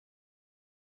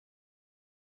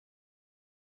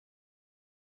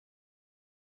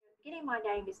beginning, my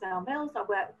name is Mel Mills. I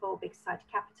work for Big Society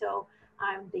Capital.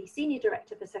 I'm the Senior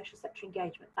Director for Social Sector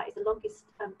Engagement. That is the longest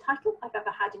title I've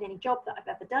ever had in any job that I've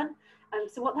ever done.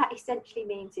 So what that essentially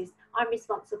means is I'm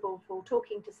responsible for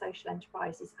talking to social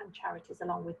enterprises and charities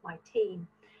along with my team.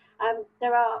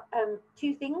 There are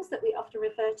two things that we often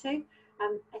refer to.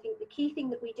 I think the key thing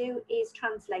that we do is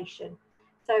translation.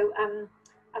 So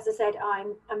as I said,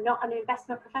 I'm not an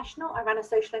investment professional. I ran a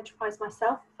social enterprise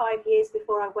myself 5 years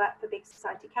before I worked for Big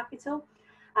Society Capital.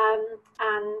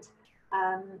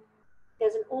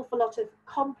 There's an awful lot of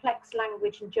complex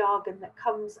language and jargon that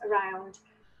comes around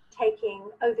taking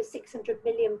over £600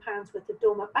 million worth of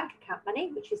dormant bank account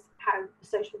money, which is how the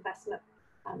social investment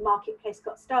marketplace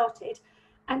got started,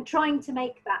 and trying to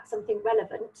make that something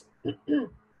relevant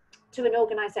to an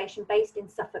organisation based in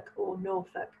Suffolk or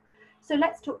Norfolk. So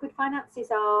Let's Talk Good Finance is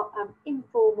our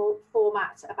informal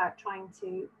format about trying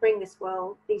to bring these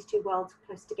two worlds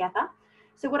close together.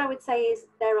 So what I would say is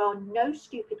there are no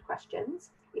stupid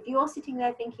questions. If you're sitting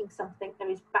there thinking something, there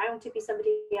is bound to be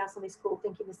somebody else on this call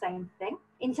thinking the same thing.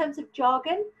 In terms of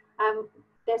jargon,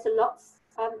 there's a lot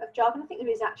of jargon. I think there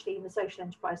is actually in the social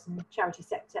enterprise and charity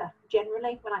sector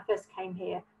generally. When I first came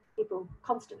here, people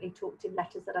constantly talked in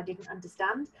letters that I didn't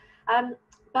understand.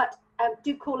 But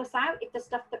do call us out if there's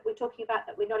stuff that we're talking about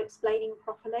that we're not explaining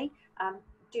properly.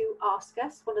 Do ask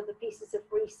us. One of the pieces of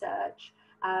research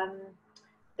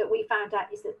that we found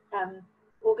out is that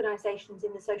organisations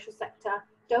in the social sector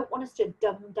don't want us to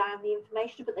dumb down the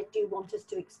information, but they do want us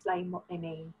to explain what they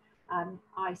mean.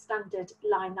 My standard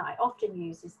line that I often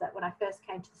use is that when I first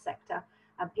came to the sector,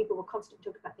 people were constantly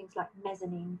talking about things like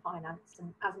mezzanine finance,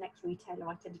 and as an ex-retailer,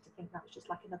 I tended to think that was just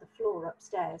like another floor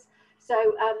upstairs. So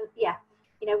yeah,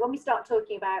 you know, when we start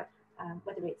talking about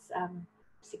whether it's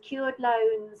secured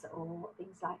loans or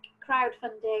things like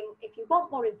crowdfunding, if you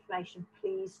want more information,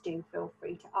 please do feel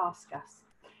free to ask us.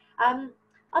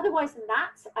 Otherwise than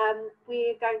that,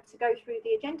 we're going to go through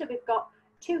the agenda. We've got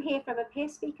two here from our peer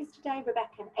speakers today,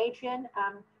 Rebecca and Adrian.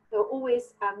 They're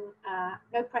always,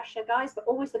 no pressure guys, but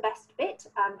always the best bit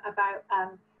about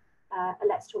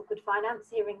Let's Talk Good Finance,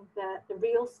 hearing the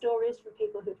real stories from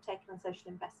people who've taken on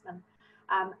social investment.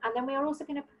 And then we are also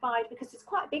going to provide, because it's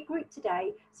quite a big group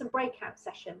today, some breakout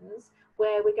sessions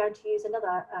where we're going to use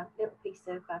another little piece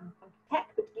of tech,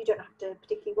 but you don't have to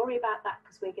particularly worry about that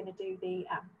because we're going to do the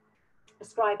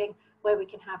prescribing where we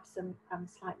can have some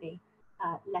slightly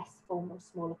less formal,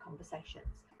 smaller conversations.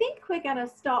 I think we're going to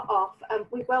start off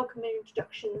with welcome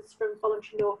introductions from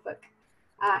Voluntary Norfolk,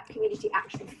 Community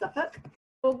Action Suffolk.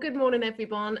 Well, good morning,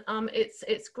 everyone.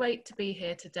 It's great to be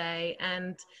here today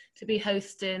and to be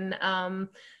hosting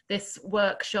this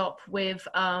workshop with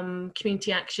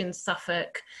Community Action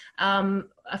Suffolk.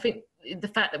 I think the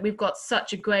fact that we've got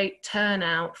such a great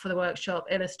turnout for the workshop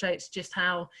illustrates just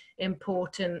how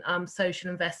important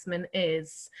social investment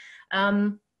is.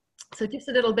 So just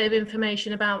a little bit of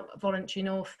information about Voluntary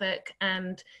Norfolk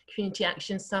and Community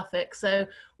Action Suffolk. So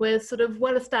we're sort of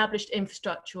well-established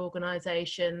infrastructure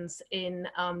organisations in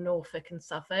Norfolk and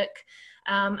Suffolk.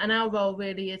 And our role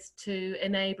really is to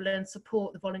enable and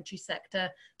support the voluntary sector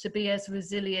to be as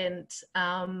resilient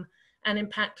and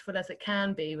impactful as it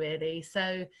can be, really.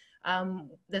 So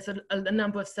there's a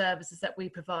number of services that we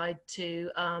provide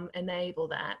to enable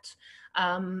that.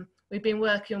 We've been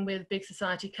working with Big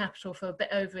Society Capital for a bit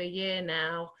over a year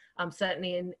now,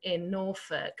 certainly in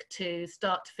Norfolk, to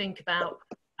start to think about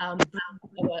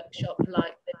bringing a workshop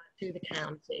like this to the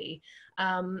county.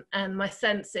 And my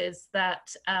sense is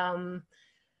that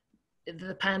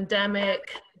the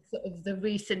pandemic, sort of the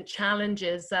recent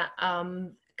challenges that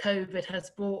COVID has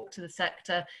brought to the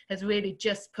sector has really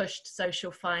just pushed social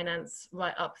finance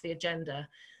right up the agenda.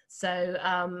 So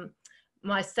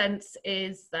my sense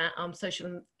is that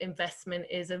social investment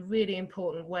is a really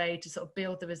important way to sort of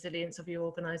build the resilience of your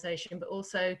organisation, but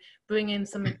also bring in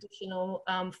some additional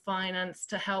finance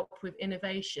to help with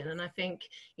innovation. And I think,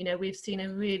 you know, we've seen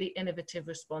a really innovative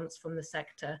response from the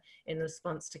sector in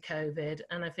response to COVID.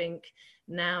 And I think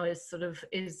now is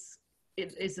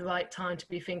the right time to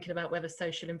be thinking about whether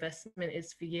social investment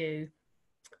is for you.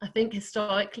 I think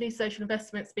historically social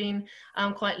investment's been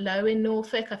quite low in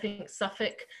Norfolk. I think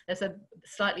Suffolk, there's a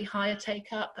slightly higher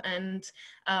take up, and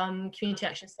Community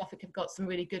Action Suffolk have got some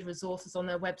really good resources on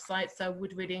their website, so I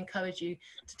would really encourage you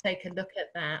to take a look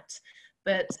at that.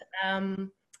 But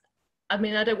I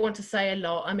mean, I don't want to say a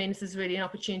lot. I mean, this is really an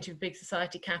opportunity for Big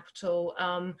Society Capital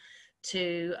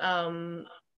to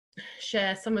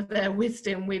share some of their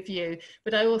wisdom with you,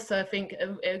 but I also think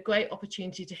a great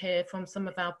opportunity to hear from some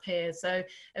of our peers. So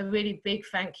a really big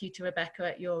thank you to Rebecca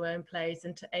at Your Own Place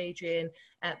and to Adrian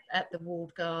at the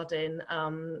Walled Garden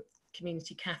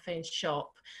community cafe and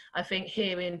shop. I think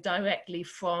hearing directly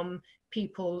from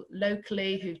people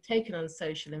locally who've taken on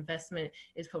social investment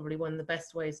is probably one of the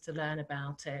best ways to learn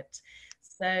about it.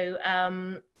 So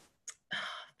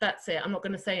that's it. I'm not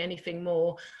going to say anything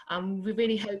more. We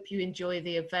really hope you enjoy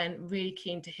the event. Really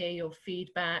keen to hear your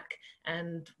feedback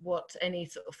and what any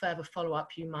sort of further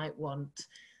follow-up you might want.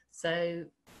 So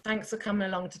thanks for coming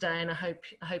along today, and I hope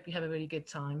you have a really good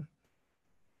time.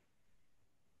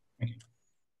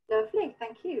 Lovely,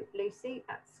 thank you, Lucy.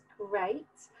 That's great.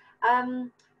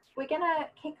 We're going to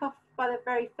kick off by the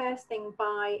very first thing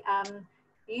by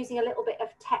using a little bit of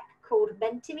tech called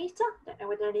Mentimeter. I don't know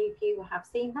whether any of you have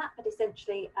seen that, but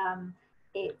essentially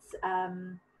it's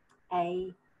a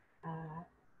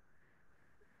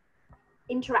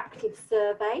interactive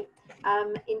survey.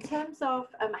 In terms of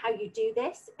how you do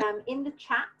this, in the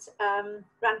chat,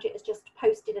 Ranjan has just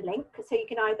posted a link, so you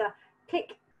can either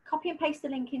copy and paste the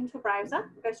link into a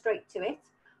browser, go straight to it,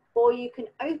 or you can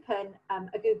open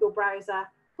a Google browser,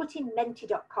 put in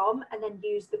menti.com, and then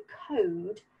use the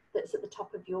code that's at the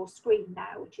top of your screen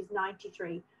now, which is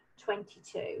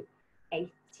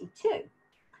 932282.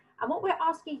 And what we're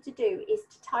asking you to do is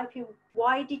to type in,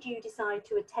 why did you decide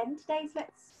to attend today's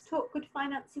Let's Talk Good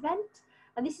Finance event?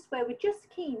 And this is where we're just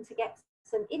keen to get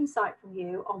some insight from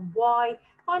you on why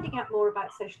finding out more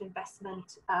about social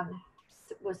investment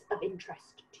was of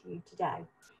interest to you today.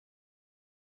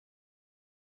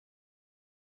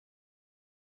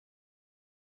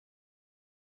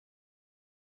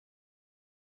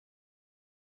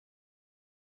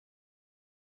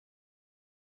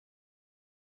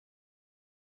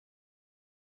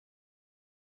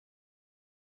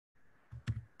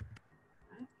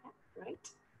 Okay, great.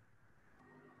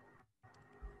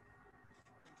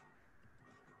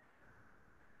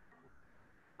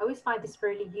 I always find this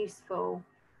really useful,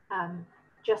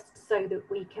 just so that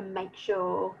we can make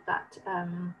sure that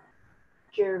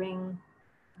during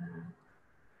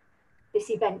this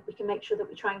event, we can make sure that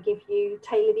we try and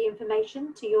tailor the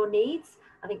information to your needs.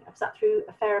 I think I've sat through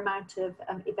a fair amount of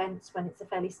events when it's a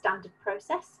fairly standard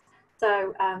process.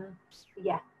 So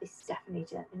yeah, this is definitely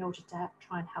in order to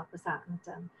try and help us out. And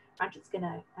Ranjan's going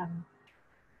to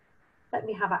let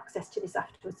me have access to this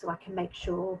afterwards so I can make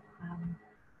sure.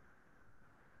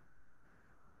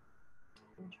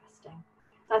 Interesting.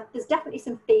 There's definitely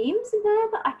some themes in there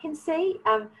that I can see.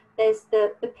 There's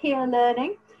the peer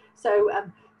learning. So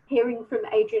hearing from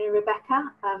Adrian and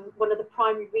Rebecca, one of the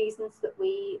primary reasons that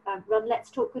we run Let's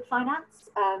Talk Good Finance,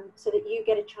 so that you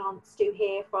get a chance to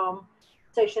hear from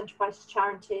social enterprises,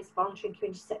 charities, voluntary and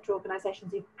community sector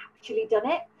organisations who've actually done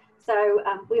it. So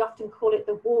we often call it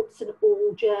the warts and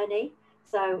all journey.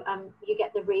 So you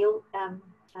get the real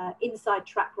inside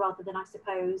track rather than, I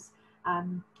suppose,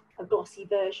 a glossy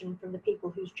version from the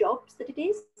people whose jobs that it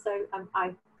is. So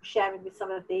I'm sharing with some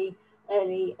of the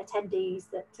early attendees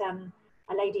that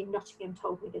a lady in Nottingham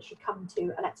told me that she'd come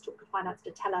to a Let's Talk Good Finance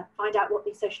to find out what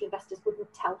these social investors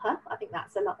wouldn't tell her. I think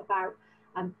that's a lot about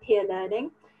peer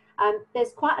learning.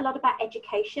 There's quite a lot about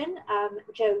education,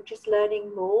 Joe, just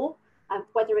learning more,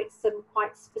 whether it's some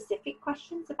quite specific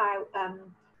questions about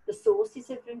the sources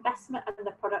of investment and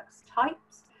the products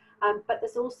types, but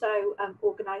there's also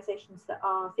organisations that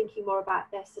are thinking more about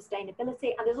their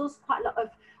sustainability, and there's also quite a lot of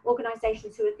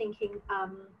organisations who are thinking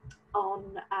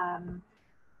on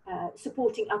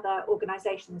supporting other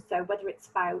organisations. So whether it's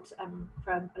about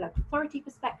from a local authority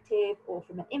perspective or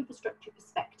from an infrastructure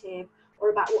perspective, or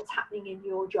about what's happening in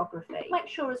your geography. Make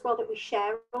sure as well that we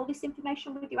share all this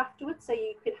information with you afterwards, so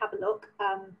you could have a look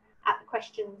at the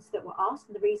questions that were asked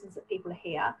and the reasons that people are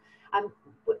here.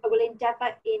 We'll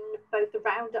endeavour in both the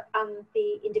roundup and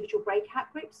the individual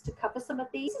breakout groups to cover some of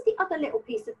these. This is the other little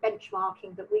piece of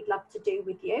benchmarking that we'd love to do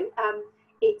with you.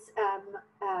 It's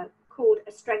called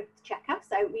a strength checker.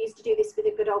 So we used to do this with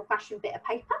a good old-fashioned bit of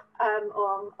paper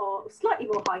or slightly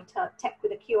more high-tech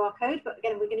with a QR code, but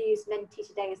again, we're going to use Menti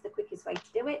today as the quickest way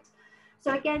to do it.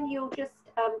 So again, you'll just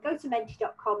go to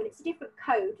menti.com, and it's a different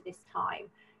code this time.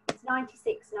 It's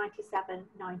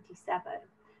 969797.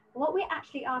 What we're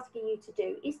actually asking you to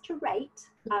do is to rate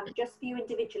just for you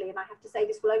individually, and I have to say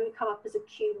this will only come up as a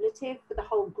cumulative for the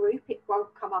whole group. It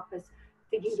won't come up as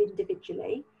for you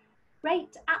individually.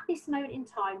 Rate at this moment in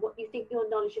time what you think your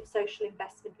knowledge of social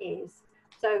investment is.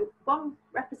 So 1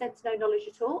 represents no knowledge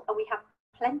at all, and we have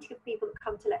plenty of people that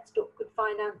come to Let's Talk Good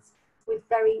Finance with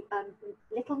very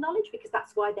little knowledge, because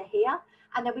that's why they're here.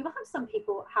 And then we will have some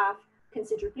people have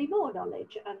considerably more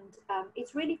knowledge, and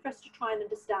it's really for us to try and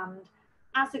understand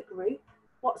as a group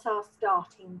what's our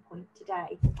starting point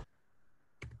today.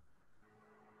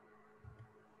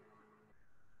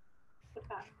 What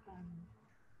about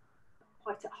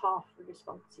quite at half the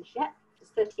responses yet.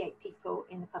 There's 38 people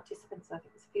in the participants. I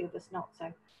think there's a few of us not,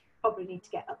 so probably need to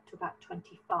get up to about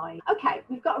 25. Okay,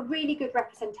 we've got a really good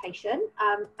representation,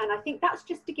 and I think that's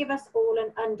just to give us all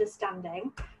an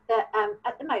understanding that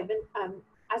at the moment,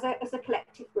 as a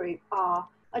collective group, our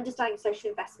understanding social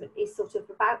investment is sort of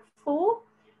about 4.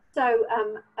 So,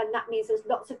 and that means there's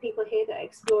lots of people here that are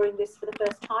exploring this for the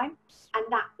first time, and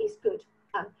that is good.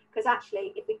 Because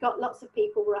actually, if we've got lots of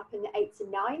people, we're up in the 8s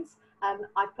and 9s,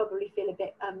 I'd probably feel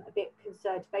a bit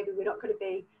concerned. Maybe we're not going to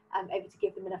be able to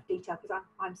give them enough detail, because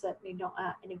I'm certainly not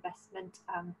an investment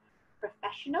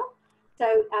professional.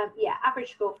 So yeah,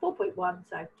 average score 4.1,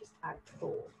 so just about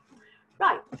 4.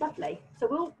 Right, lovely. So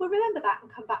we'll remember that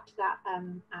and come back to that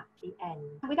at the end.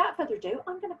 Without further ado,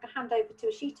 I'm going to hand over to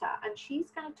Ishita, and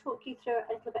she's going to talk you through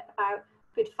a little bit about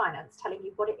good finance, telling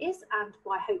you what it is and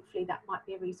why hopefully that might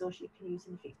be a resource you can use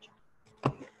in the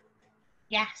future.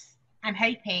 Yes, I'm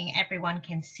hoping everyone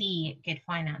can see good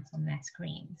finance on their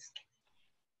screens.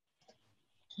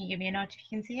 Can you give me a nod if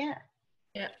you can see it?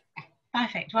 Yeah.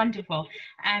 Perfect, wonderful.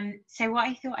 So what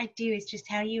I thought I'd do is just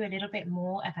tell you a little bit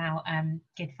more about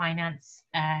Good Finance's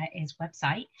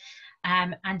website.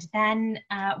 And then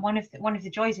one of the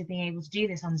joys of being able to do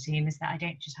this on Zoom is that I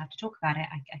don't just have to talk about it,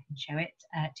 I can show it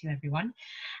to everyone.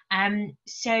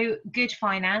 So Good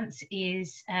Finance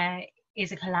is a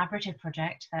collaborative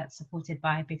project that's supported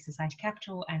by Big Society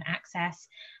Capital and Access,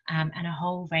 and a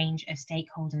whole range of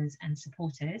stakeholders and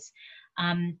supporters.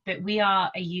 But we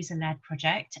are a user-led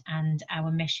project, and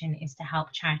our mission is to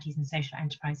help charities and social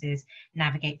enterprises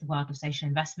navigate the world of social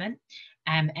investment.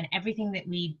 And everything that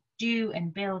we do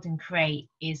and build and create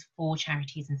is for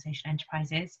charities and social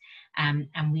enterprises,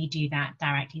 and we do that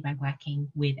directly by working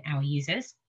with our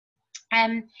users.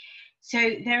 So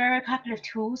there are a couple of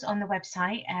tools on the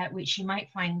website which you might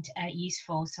find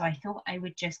useful. So I thought I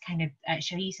would just kind of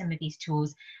show you some of these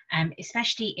tools,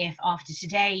 especially if after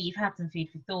today you've had some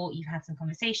food for thought, you've had some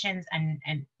conversations, and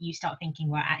you start thinking,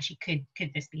 well, actually,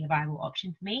 could this be a viable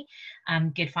option for me?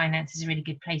 Good Finance is a really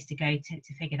good place to go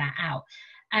to figure that out.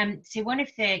 So one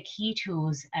of the key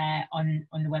tools on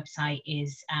the website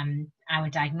is our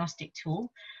diagnostic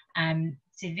tool.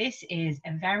 So this is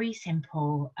a very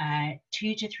simple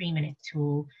 2 to 3 minute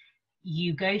tool.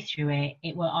 You go through it,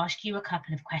 it will ask you a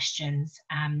couple of questions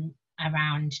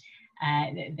around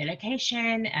the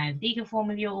location, legal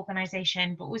form of your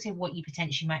organisation, but also what you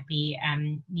potentially might be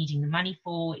needing the money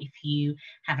for, if you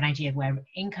have an idea of where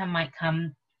income might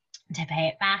come to pay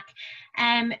it back.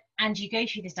 And you go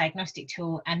through this diagnostic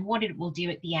tool, and what it will do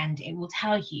at the end, it will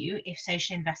tell you if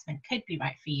social investment could be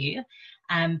right for you,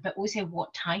 but also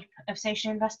what type of social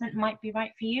investment might be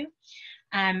right for you.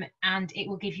 And it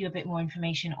will give you a bit more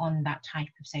information on that type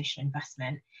of social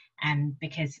investment,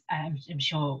 because I'm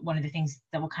sure one of the things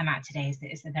that will come out today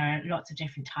is that there are lots of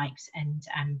different types, and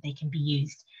they can be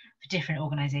used for different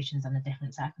organisations under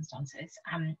different circumstances.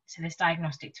 So this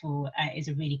diagnostic tool is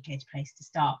a really good place to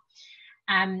start.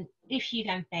 If you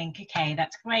then think, okay,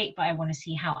 that's great, but I want to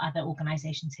see how other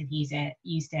organisations have used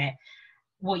it,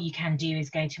 what you can do is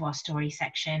go to our story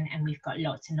section, and we've got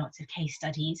lots and lots of case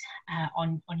studies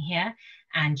on here,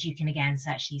 and you can again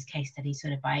search these case studies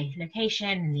sort of by location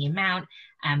and the amount,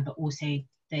 but also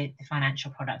the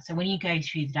financial product. So when you go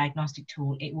through the diagnostic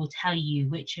tool, it will tell you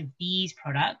which of these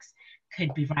products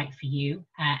could be right for you,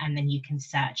 and then you can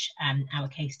search our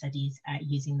case studies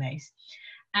using those.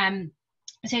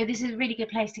 So this is a really good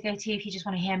place to go to if you just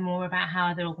want to hear more about how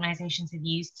other organisations have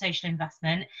used social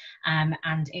investment,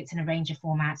 and it's in a range of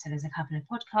formats. So there's a couple of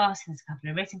podcasts, there's a couple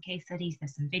of written case studies,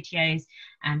 there's some videos,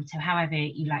 so however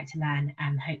you like to learn,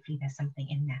 hopefully there's something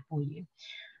in there for you.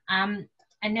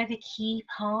 Another key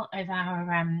part of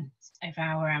our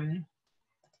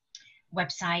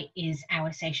website is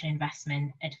our social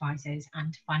investment advisors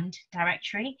and fund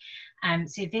directory.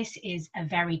 So this is a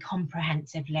very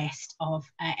comprehensive list of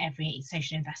every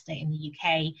social investor in the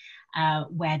UK,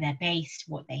 where they're based,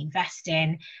 what they invest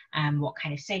in, what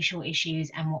kind of social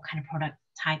issues and what kind of product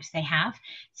types they have.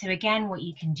 So again, what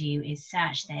you can do is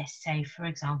search this. So for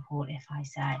example, if I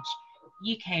search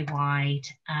UK wide,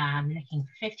 looking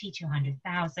for 50 to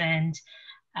 100,000,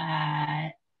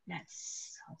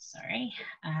 let's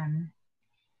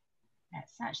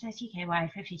search this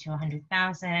UK-wide 50 to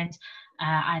 100,000.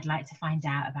 I'd like to find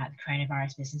out about the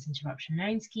coronavirus business interruption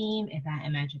loan scheme, about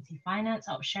emergency finance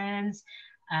options,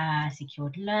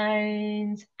 secured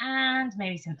loans, and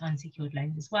maybe some unsecured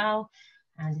loans as well.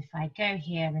 And if I go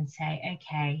here and say,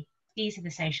 okay, these are the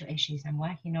social issues I'm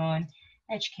working on: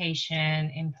 education,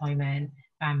 employment,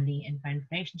 family and friend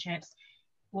relationships.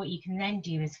 What you can then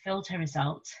do is filter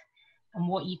results, and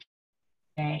what you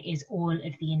can is all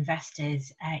of the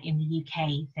investors in the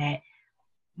UK that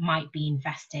might be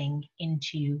investing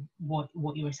into what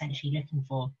you're essentially looking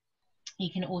for.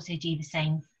 You can also do the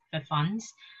same for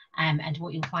funds, and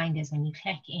what you'll find is when you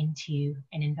click into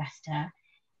an investor,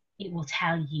 it will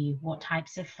tell you what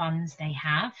types of funds they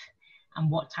have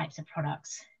and what types of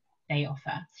products they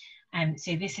offer.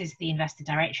 So this is the investor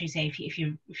directory. So if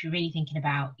you're really thinking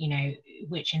about, you know,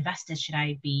 which investors should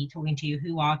I be talking to,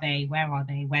 who are they,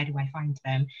 where do I find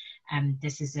them,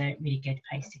 this is a really good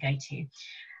place to go to.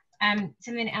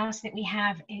 Something else that we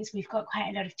have is we've got quite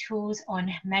a lot of tools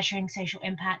on measuring social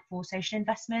impact for social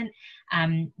investment.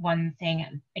 One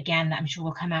thing, again, that I'm sure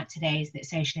will come out today is that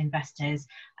social investors,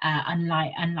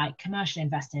 unlike commercial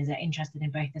investors, are interested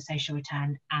in both the social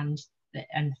return and the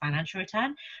financial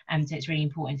return. So it's really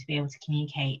important to be able to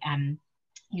communicate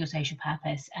your social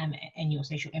purpose and your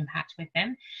social impact with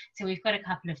them. So we've got a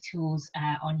couple of tools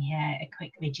on here, a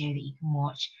quick video that you can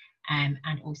watch, and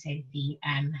also the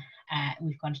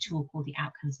we've got a tool called the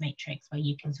outcomes matrix where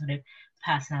you can sort of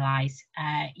personalize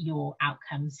your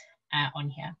outcomes on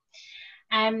here.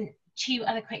 Two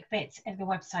other quick bits of the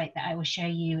website that I will show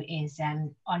you is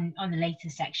on the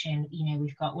latest section, you know,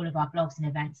 we've got all of our blogs and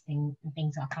events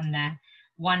things up on there.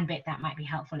 One bit that might be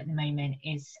helpful at the moment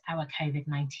is our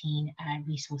COVID-19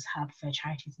 resource hub for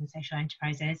charities and social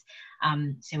enterprises.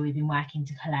 So we've been working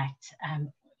to collect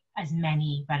as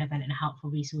many relevant and helpful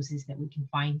resources that we can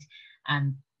find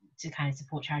to kind of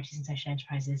support charities and social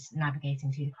enterprises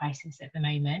navigating through the crisis at the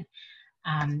moment.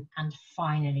 And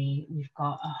finally, we've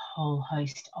got a whole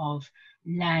host of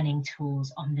learning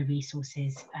tools on the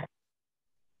resources.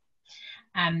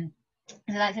 So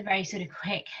that's a very sort of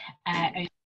quick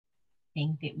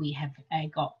thing that we have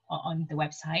got on the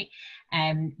website.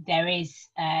 There is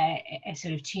a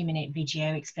sort of 2-minute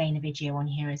video, explainer video on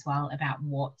here as well about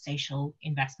what social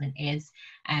investment is.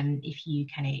 If you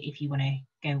want to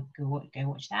go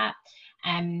watch that.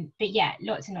 But yeah,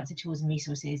 lots and lots of tools and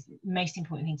resources. Most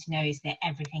important thing to know is that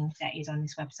everything that is on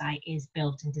this website is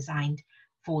built and designed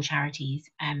for charities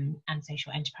and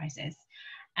social enterprises.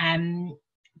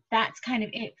 That's kind of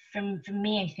it from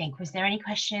me, I think. Was there any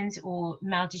questions, or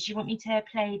Mel, did you want me to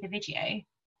play the video?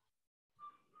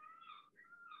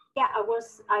 Yeah, I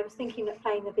was thinking that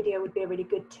playing the video would be a really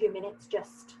good 2 minutes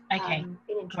just okay, in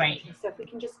introduction. Great. So if we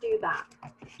can just do that.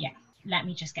 Yeah, let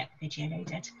me just get the video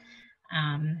loaded.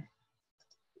 I'm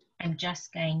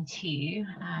just going to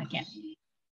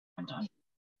hold on.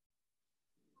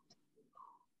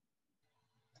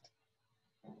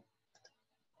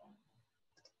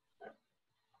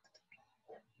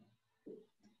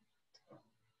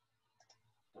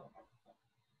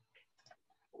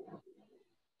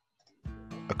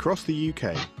 Across the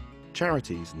UK,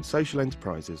 charities and social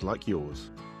enterprises like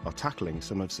yours are tackling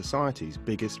some of society's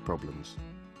biggest problems.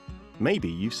 Maybe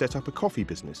you've set up a coffee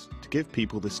business to give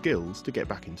people the skills to get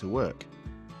back into work,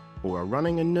 or are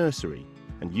running a nursery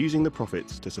and using the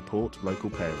profits to support local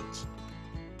parents.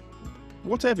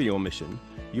 Whatever your mission,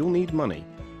 you'll need money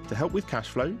to help with cash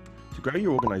flow, to grow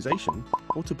your organisation,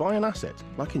 or to buy an asset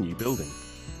like a new building.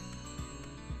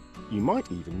 You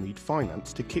might even need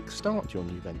finance to kick-start your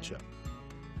new venture.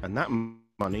 And that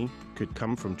money could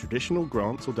come from traditional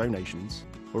grants or donations,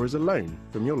 or as a loan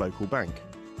from your local bank.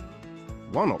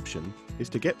 One option is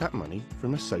to get that money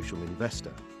from a social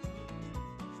investor.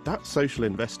 That social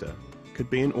investor could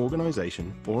be an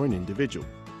organisation or an individual,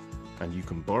 and you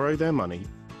can borrow their money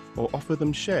or offer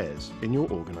them shares in your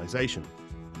organisation.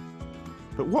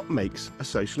 But what makes a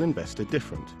social investor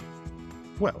different?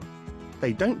 Well,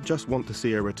 they don't just want to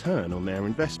see a return on their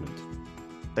investment.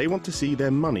 They want to see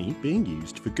their money being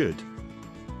used for good,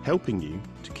 helping you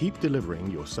to keep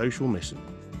delivering your social mission.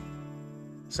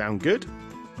 Sound good?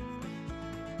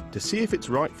 To see if it's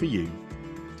right for you,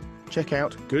 check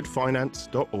out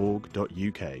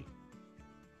goodfinance.org.uk.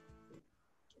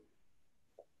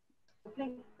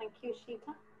 Lovely. Thank you,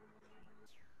 Ishita.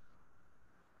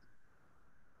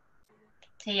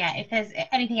 So yeah, if there's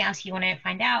anything else you want to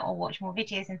find out or watch more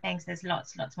videos and things, there's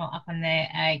lots more up on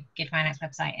the Good Finance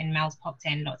website, and Mel's popped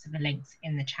in lots of the links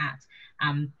in the chat.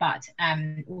 But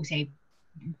also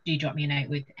do drop me a note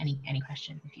with any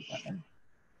questions if you've got them.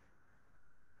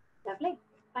 Lovely,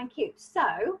 thank you.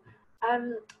 So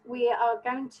we are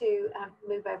going to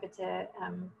move over to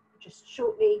just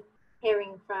shortly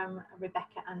hearing from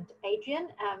Rebecca and Adrian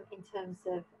in terms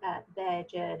of their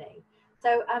journey.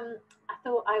 So I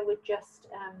thought I would just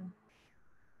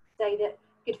say that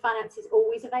Good Finance is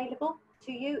always available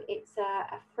to you. It's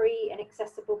a free and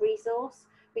accessible resource.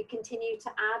 We continue to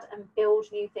add and build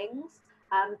new things.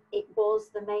 It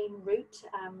was the main route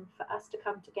for us to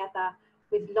come together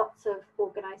with lots of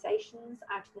organisations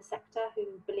out in the sector who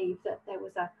believe that there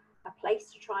was a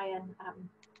place to try and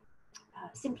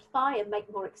simplify and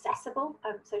make more accessible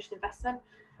social investment.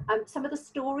 Some of the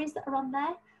stories that are on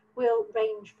there will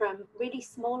range from really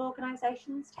small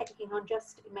organisations taking on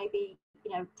just maybe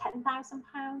 £10,000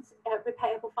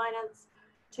 repayable finance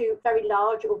to very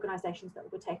large organisations that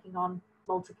were taking on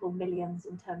multiple millions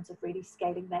in terms of really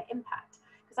scaling their impact.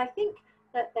 Because I think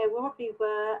that there probably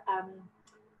were,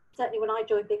 certainly when I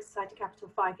joined Big Society Capital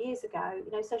 5 years ago,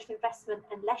 social investment,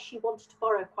 unless you wanted to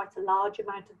borrow quite a large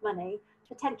amount of money,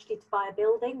 potentially to buy a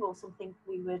building or something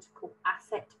we would call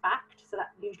asset backed, so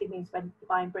that usually means when you're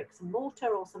buying bricks and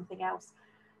mortar or something else,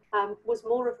 was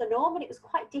more of the norm, and it was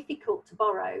quite difficult to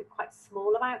borrow quite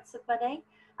small amounts of money.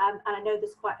 And I know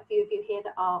there's quite a few of you here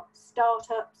that are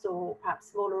startups or perhaps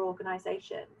smaller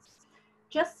organisations.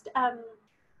 Just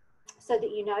so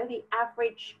that you know, the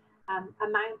average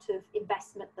amount of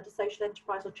investment that a social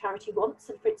enterprise or charity wants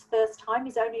and for its first time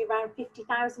is only around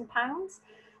 £50,000.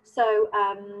 So,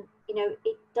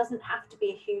 it doesn't have to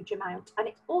be a huge amount. And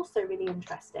it's also really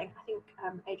interesting. I think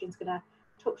Adrian's going to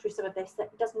talk through some of this, that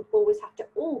it doesn't always have to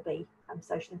all be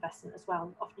social investment as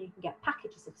well. Often you can get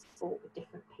packages of support with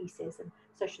different pieces, and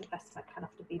social investment can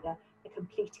often be the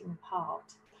completing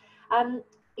part.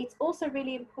 It's also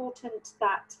really important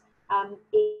that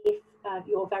if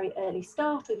you're a very early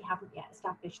start or you haven't yet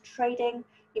established trading,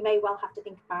 you may well have to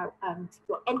think about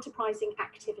your enterprising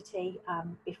activity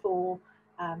before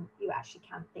you actually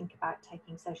can think about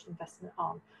taking social investment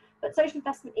on. But social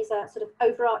investment is a sort of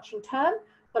overarching term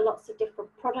for lots of different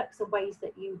products and ways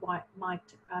that you might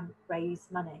raise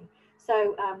money.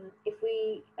 So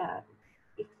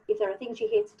if there are things you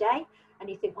hear today and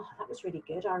you think, oh, that was really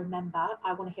good, I remember,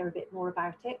 I want to hear a bit more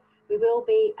about it, we will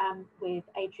be, with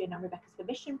Adrian and Rebecca's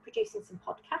permission, producing some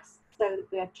podcasts so that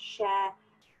we have to share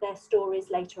their stories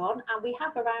later on. And we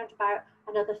have around about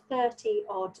another 30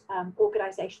 odd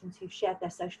organisations who've shared their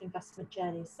social investment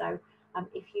journeys. So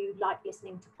if you like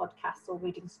listening to podcasts or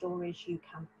reading stories, you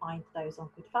can find those on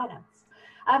Good Finance.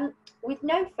 With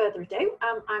no further ado,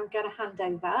 I'm going to hand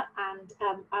over, and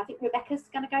I think Rebecca's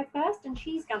going to go first, and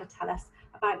she's going to tell us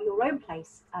about your Own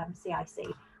Place CIC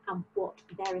and what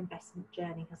their investment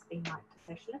journey has been like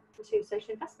to social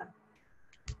investment.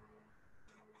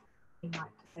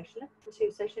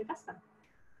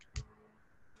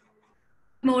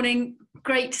 Morning,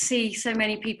 great to see so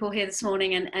many people here this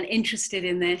morning and interested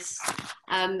in this,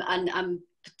 and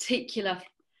particular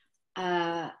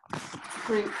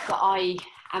group that I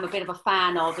am a bit of a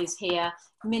fan of is here,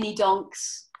 Mini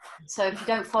Donks. So if you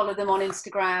don't follow them on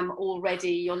Instagram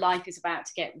already, your life is about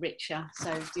to get richer.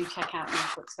 So do check out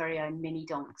Norfolk's very own Mini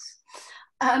Donks.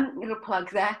 Little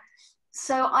plug there.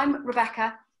 So I'm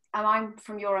Rebecca, and I'm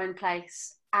from Your Own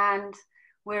Place, and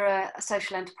we're a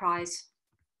social enterprise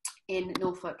in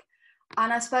Norfolk.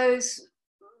 And I suppose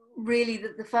really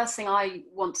the first thing I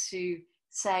want to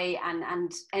say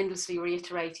and endlessly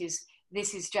reiterate is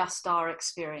this is just our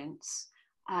experience.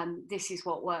 This is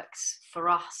what works for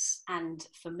us and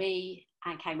for me,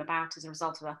 and came about as a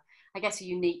result of a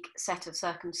unique set of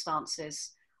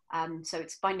circumstances. So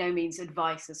it's by no means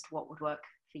advice as to what would work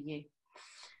for you.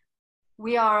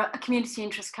 We are a community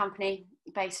interest company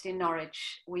based in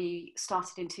Norwich. We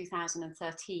started in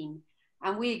 2013,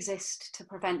 and we exist to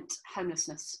prevent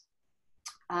homelessness.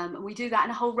 We do that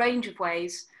in a whole range of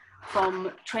ways,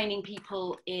 from training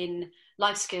people in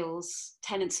life skills,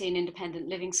 tenancy and independent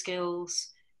living skills,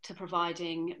 to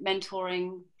providing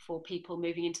mentoring for people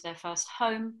moving into their first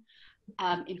home,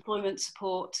 employment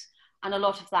support, and a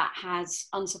lot of that has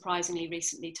unsurprisingly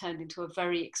recently turned into a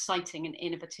very exciting and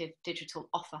innovative digital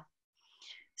offer.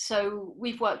 So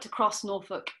we've worked across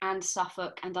Norfolk and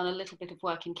Suffolk and done a little bit of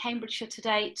work in Cambridgeshire to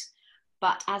date,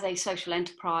 but as a social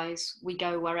enterprise, we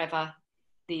go wherever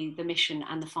the mission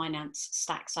and the finance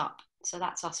stacks up. So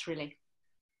that's us really.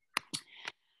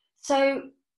 So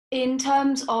in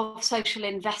terms of social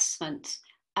investment,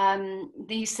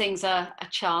 these things are a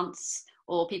chance,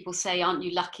 or people say, aren't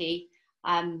you lucky?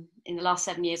 In the last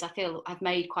 7 years, I feel I've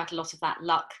made quite a lot of that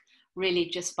luck, really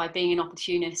just by being an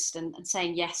opportunist and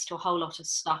saying yes to a whole lot of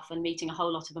stuff and meeting a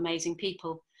whole lot of amazing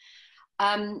people.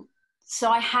 So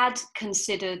I had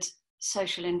considered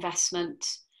social investment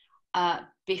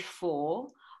before.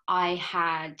 I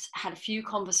had had a few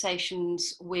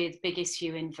conversations with Big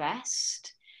Issue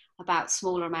Invest about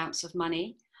smaller amounts of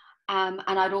money. And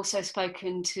I'd also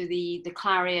spoken to the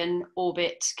Clarion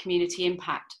Orbit Community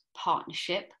Impact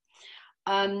Partnership.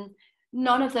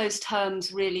 None of those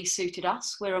terms really suited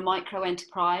us. We're a micro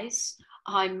enterprise.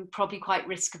 I'm probably quite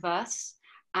risk averse,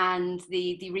 and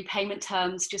the repayment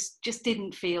terms just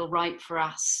didn't feel right for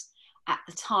us. at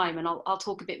the time, and I'll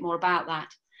talk a bit more about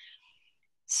that.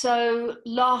 So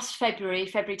last February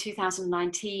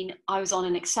 2019, I was on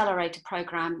an accelerator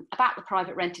program about the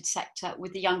private rented sector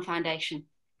with the Young Foundation.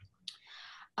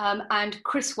 And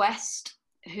Chris West,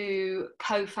 who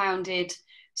co-founded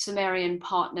Sumerian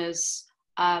Partners,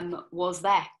 was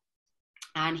there.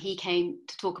 And he came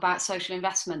to talk about social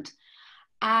investment.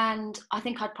 And I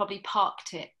think I'd probably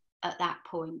parked it at that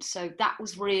point. So that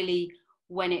was really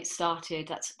when it started.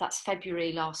 That's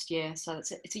February last year. So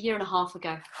it's a year and a half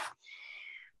ago.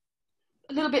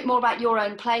 A little bit more about Your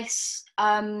Own Place.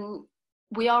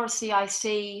 We are a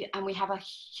CIC and we have a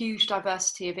huge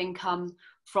diversity of income,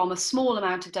 from a small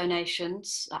amount of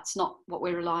donations, that's not what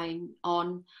we're relying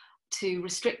on, to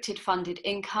restricted funded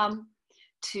income,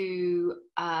 to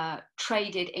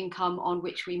traded income on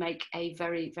which we make a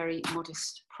very, very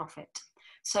modest profit.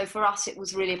 So for us, it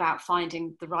was really about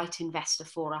finding the right investor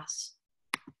for us.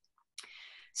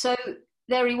 So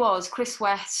there he was, Chris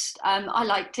West. I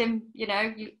liked him, you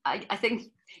know, I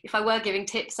think if I were giving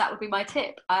tips, that would be my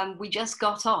tip. We just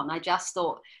got on. I just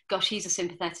thought, gosh, he's a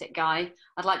sympathetic guy.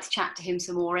 I'd like to chat to him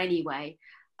some more anyway.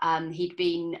 He'd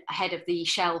been head of the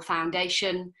Shell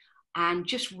Foundation and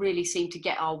just really seemed to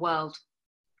get our world.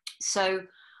 So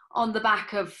on the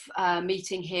back of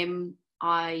meeting him,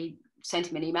 I sent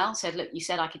him an email, said, look, you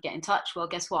said I could get in touch. Well,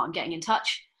 guess what? I'm getting in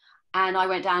touch. And I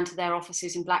went down to their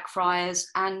offices in Blackfriars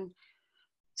and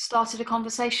started a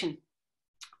conversation.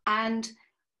 And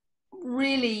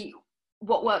really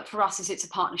what worked for us is it's a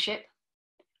partnership.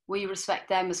 We respect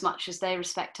them as much as they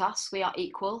respect us. We are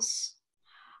equals.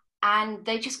 And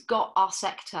they just got our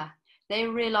sector. They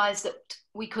realized that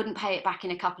we couldn't pay it back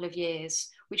in a couple of years,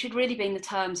 which had really been the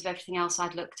terms of everything else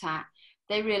I'd looked at.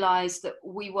 They realized that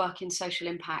we work in social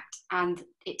impact and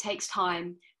it takes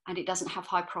time and it doesn't have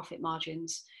high profit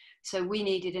margins. So we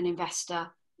needed an investor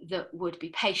that would be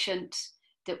patient,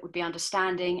 that would be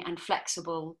understanding and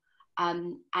flexible.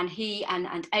 And he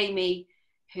and Amy,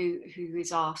 who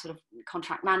is our sort of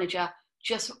contract manager,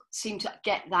 just seemed to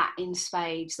get that in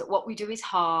spades, that what we do is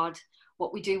hard,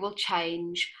 what we do will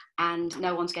change, and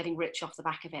no one's getting rich off the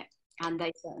back of it. And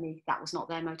they certainly, that was not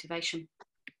their motivation.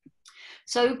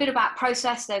 So a bit about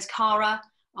process. There's Cara,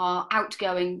 our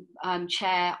outgoing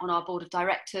chair on our board of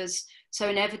directors. So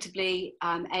inevitably,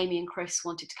 Amy and Chris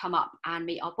wanted to come up and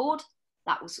meet our board.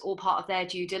 That was all part of their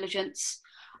due diligence.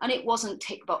 And it wasn't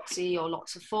tick boxy or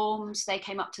lots of forms. They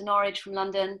came up to Norwich from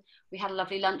London. We had a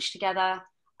lovely lunch together,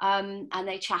 and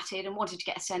they chatted and wanted to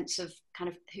get a sense of kind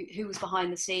of who was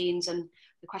behind the scenes and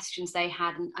the questions they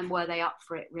had, and were they up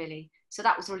for it, really. So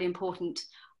that was really important.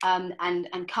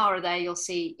 And Cara there, you'll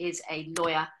see, is a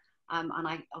lawyer. And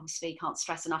I obviously can't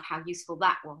stress enough how useful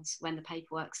that was when the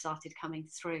paperwork started coming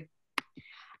through.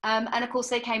 And of course,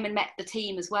 they came and met the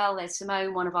team as well. There's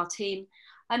Simone, one of our team.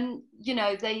 And, you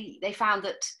know, they found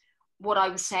that what I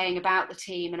was saying about the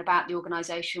team and about the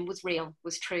organisation was real,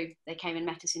 was true. They came and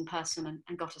met us in person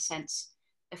and got a sense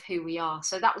of who we are.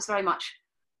 So that was very much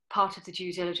part of the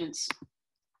due diligence.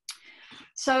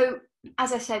 So,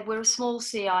 as I said, we're a small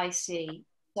CIC.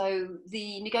 So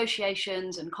the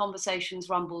negotiations and conversations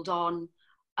rumbled on.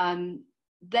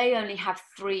 They only have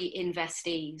 3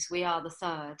 investees. We are the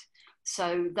third.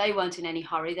 So they weren't in any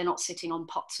hurry. They're not sitting on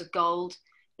pots of gold.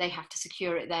 They have to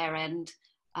secure it their end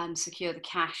and secure the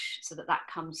cash so that that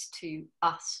comes to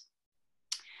us.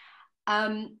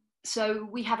 So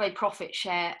we have a profit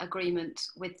share agreement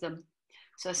with them.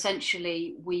 So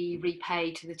essentially we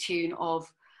repay to the tune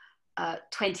of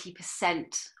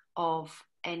 20% of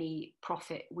any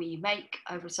profit we make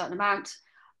over a certain amount.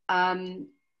 And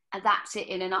that's it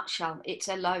in a nutshell. It's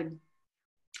a loan.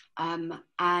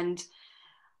 And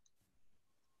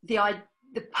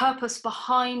the purpose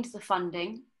behind the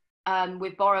funding,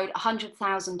 we've borrowed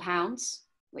 £100,000,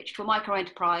 which to a micro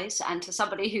enterprise and to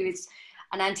somebody who is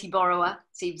an anti-borrower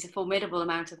seems a formidable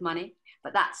amount of money,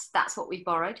 but that's what we've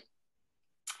borrowed,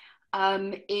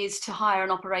 is to hire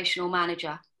an operational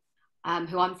manager,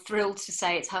 who I'm thrilled to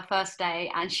say it's her first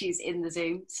day and she's in the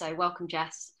Zoom. So welcome,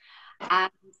 Jess.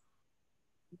 And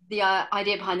the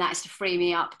idea behind that is to free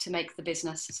me up to make the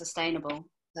business sustainable.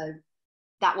 So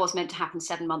that was meant to happen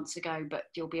 7 months ago, but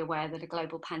you'll be aware that a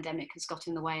global pandemic has got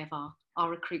in the way of our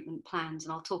recruitment plans,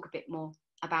 and I'll talk a bit more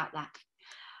about that.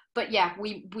 But yeah,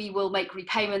 we will make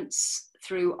repayments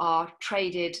through our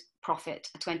traded profit.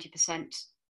 A 20%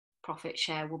 profit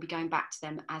share will be going back to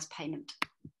them as payment.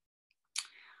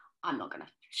 I'm not going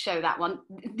to show that one.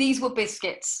 These were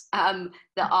biscuits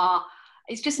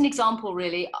it's just an example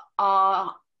really.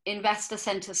 Our investor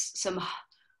sent us some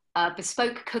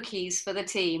bespoke cookies for the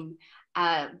team,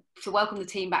 to welcome the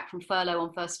team back from furlough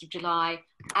on 1st of July,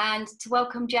 and to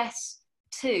welcome Jess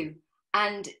too.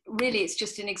 And really, it's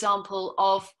just an example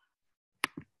of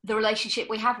the relationship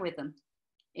we have with them.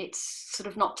 It's sort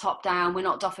of not top down. We're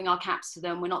not doffing our caps to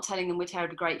them. We're not telling them we're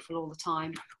terribly grateful all the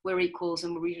time. We're equals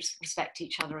and we respect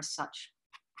each other as such.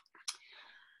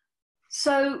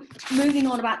 So moving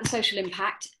on about the social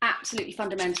impact, absolutely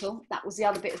fundamental. That was the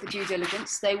other bit of the due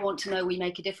diligence. They want to know we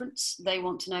make a difference. They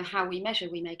want to know how we measure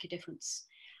we make a difference.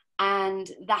 And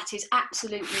that is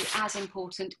absolutely as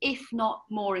important, if not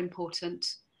more important,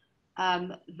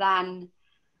 than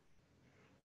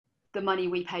the money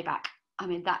we pay back. I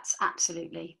mean, that's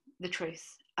absolutely the truth.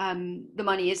 The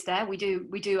money is there. We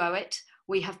do owe it.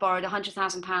 We have borrowed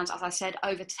 £100,000, as I said,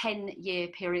 over a 10-year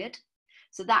period.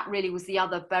 So that really was the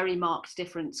other very marked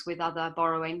difference with other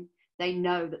borrowing. They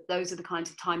know that those are the kinds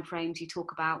of timeframes you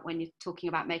talk about when you're talking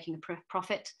about making a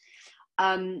profit.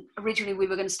 Originally, we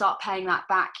were going to start paying that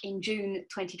back in June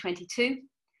 2022.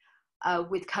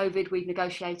 With COVID, we've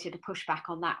negotiated a pushback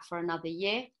on that for another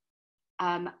year.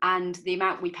 And the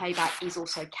amount we pay back is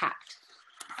also capped.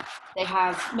 They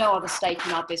have no other stake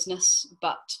in our business,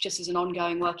 but just as an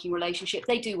ongoing working relationship,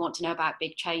 they do want to know about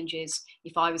big changes.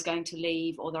 If I was going to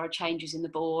leave, or there are changes in the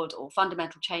board, or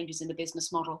fundamental changes in the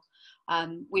business model,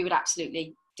 we would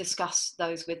absolutely discuss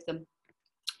those with them.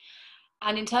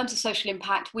 And in terms of social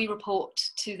impact, we report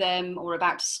to them, or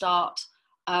about to start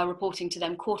reporting to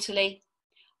them quarterly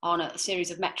on a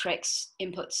series of metrics,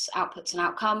 inputs, outputs, and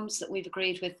outcomes that we've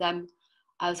agreed with them,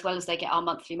 as well as they get our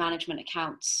monthly management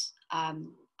accounts.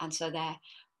 And so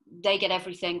they get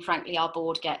everything, frankly, our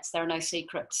board gets. There are no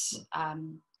secrets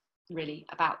really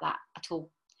about that at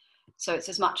all. So it's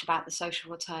as much about the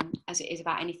social return as it is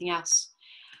about anything else.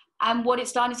 And what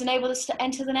it's done is enabled us to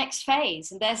enter the next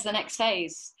phase. And there's the next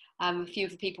phase. A few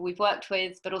of the people we've worked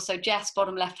with, but also Jess,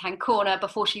 bottom left-hand corner,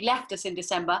 before she left us in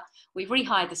December, we've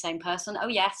rehired the same person, oh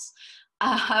yes,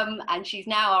 and she's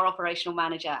now our operational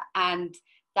manager. And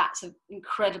that's an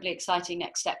incredibly exciting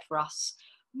next step for us.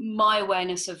 My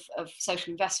awareness of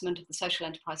social investment, of the social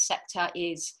enterprise sector,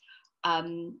 is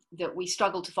that we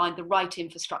struggle to find the right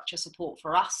infrastructure support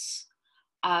for us.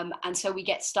 And so we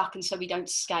get stuck, and so we don't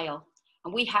scale.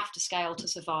 And we have to scale to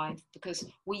survive, because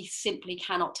we simply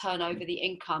cannot turn over the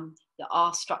income that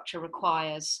our structure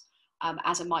requires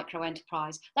as a micro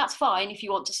enterprise. That's fine if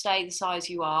you want to stay the size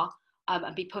you are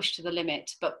and be pushed to the limit,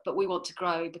 but we want to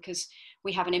grow because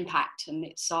we have an impact, and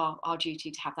it's our duty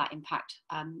to have that impact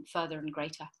further and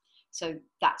greater. So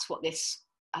that's what this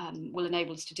will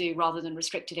enable us to do, rather than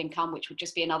restricted income, which would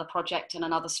just be another project and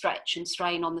another stretch and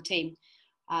strain on the team.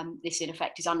 This in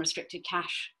effect is unrestricted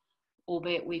cash,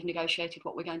 albeit we've negotiated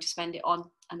what we're going to spend it on,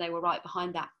 and they were right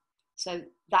behind that. So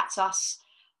that's us.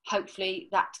 Hopefully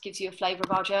that gives you a flavour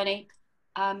of our journey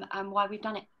and why we've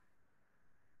done it.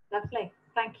 Lovely.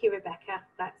 Thank you, Rebecca.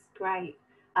 That's great.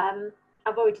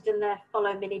 I've already done the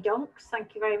follow mini donks.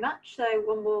 Thank you very much. So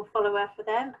one more follower for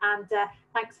them. And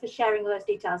thanks for sharing all those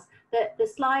details. The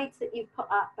slides that you've put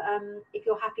up, if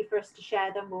you're happy for us to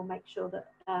share them, we'll make sure that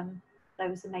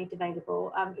those are made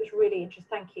available. It was really interesting.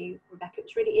 Thank you, Rebecca. It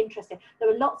was really interesting. There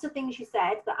were lots of things you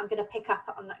said that I'm going to pick up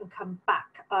on and come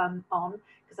back on,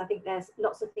 because I think there's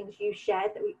lots of things you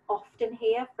shared that we often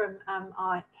hear from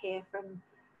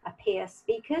peer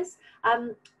speakers.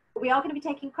 We are going to be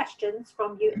taking questions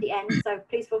from you at the end, so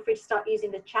please feel free to start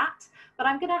using the chat. But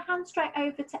I'm going to hand straight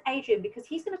over to Adrian, because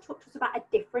he's going to talk to us about a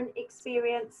different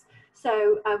experience.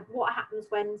 So what happens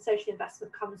when social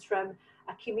investment comes from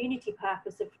a community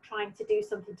purpose of trying to do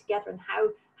something together, and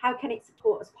how can it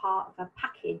support as part of a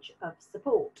package of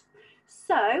support?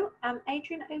 So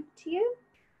Adrian, over to you.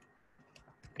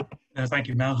 Thank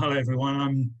you, Mel. Hello, everyone.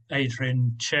 I'm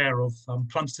Adrian, chair of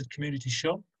Plumstead Community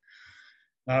Shop.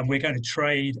 We're going to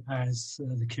trade as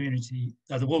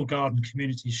the Walled Garden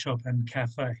Community Shop and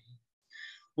Cafe.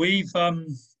 We've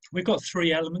got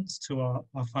three elements to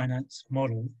our finance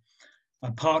model: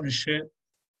 a partnership,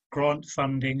 grant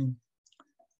funding,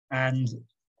 and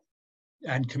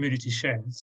community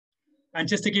shares. And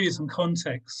just to give you some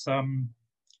context,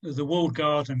 the Walled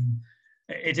Garden,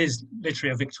 it is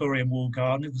literally a Victorian walled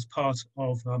garden. It was part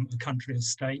of a country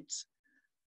estate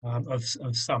of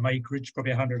some acreage,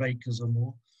 probably 100 acres or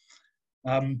more.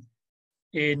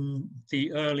 In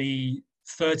the early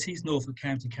 30s, Norfolk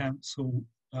County Council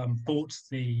bought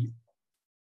the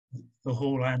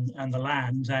hall and the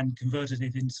land and converted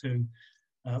it into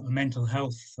a mental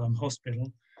health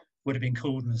hospital. Would have been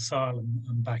called an asylum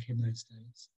back in those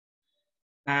days.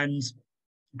 And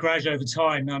gradually over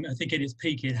time, I think at its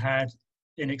peak it had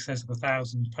in excess of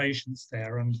 1,000 patients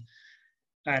there, and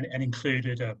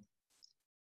included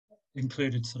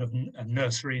sort of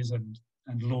nurseries and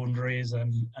laundries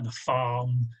and a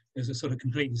farm. It was a sort of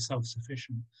completely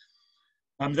self-sufficient.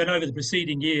 Then over the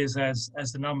preceding years, as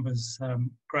the numbers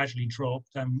gradually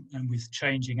dropped and with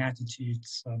changing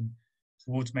attitudes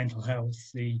towards mental health,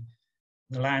 the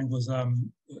land was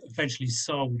eventually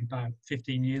sold about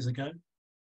 15 years ago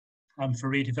for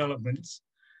redevelopment.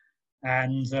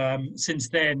 And since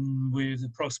then, with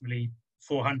approximately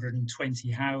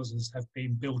 420 houses have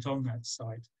been built on that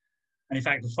site. And in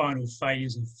fact, the final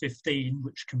phase of 15,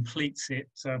 which completes it,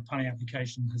 planning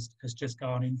application has just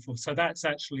gone in for. So that's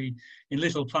actually, in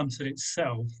Little Plumstead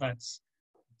itself, that's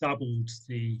doubled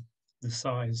the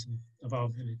size of our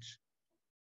village.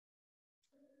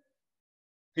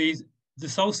 The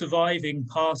sole surviving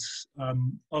part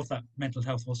of that mental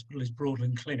health hospital is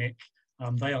Broadland Clinic.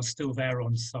 They are still there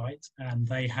on site, and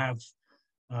they have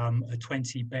a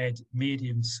 20-bed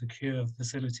medium secure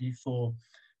facility for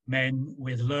men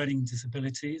with learning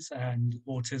disabilities and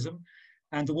autism.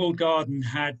 And the Walled Garden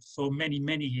had for many,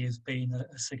 many years been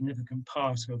a significant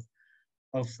part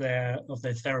of their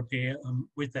therapy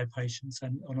with their patients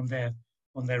and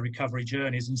on their recovery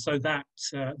journeys. And so that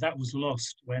was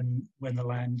lost when the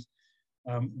land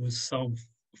was sold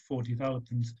for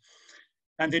development.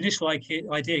 And the initial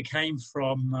idea came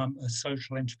from a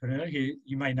social entrepreneur.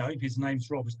 You may know him. His name's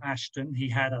Robert Ashton. He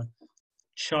had a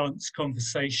chance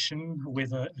conversation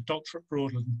with a doctor at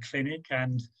Broadland Clinic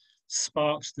and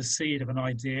sparked the seed of an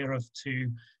idea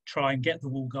to try and get the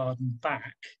Walled Garden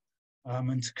back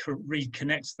and to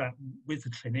reconnect that with the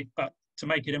clinic, but to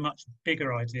make it a much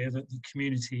bigger idea that the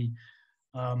community,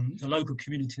 the local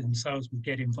community themselves would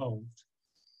get involved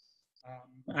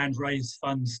and raise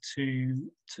funds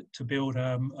to build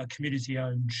a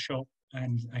community-owned shop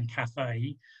and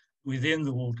cafe within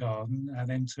the Walled Garden, and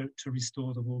then to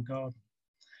restore the Walled Garden.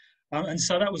 And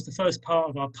so that was the first part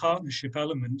of our partnership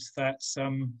element, that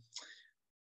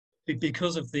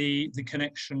because of the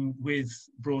connection with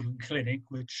Broadland Clinic,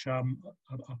 which are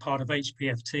part of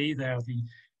HPFT, they are the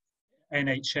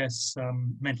NHS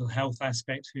mental health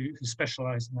aspect who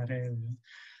specialise in that area,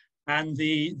 and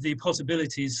the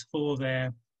possibilities for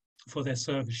their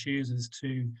service users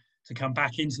to come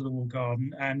back into the Walled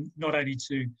Garden, and not only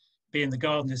to be in the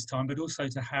garden this time, but also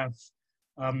to have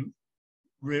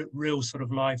real sort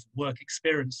of life work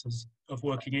experiences of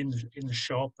working in the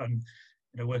shop and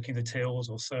working the tills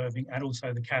or serving, and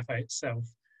also the cafe itself.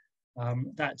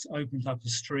 That's opened up a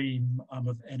stream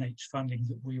of NH funding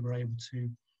that we were able to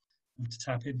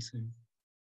tap into.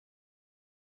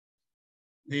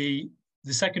 The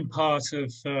second part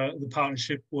of the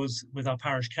partnership was with our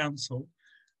parish council,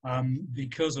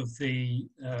 because of the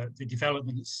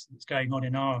development that's going on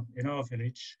in our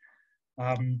village.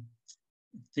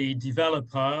 The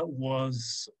developer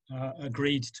was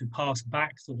agreed to pass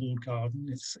back the Walled Garden.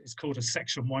 It's called a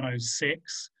Section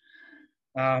 106,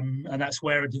 and that's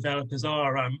where developers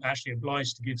are actually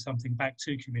obliged to give something back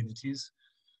to communities.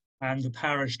 And the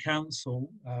parish council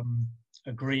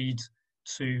agreed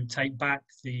to take back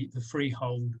the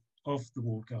freehold of the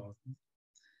Walled Garden,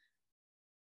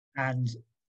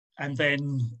 and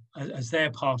then as their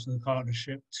part of the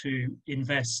partnership to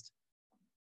invest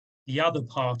the other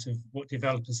part of what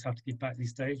developers have to give back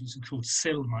these days, which is called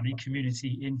SIL money,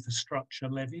 Community Infrastructure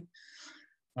Levy.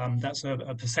 That's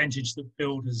a percentage that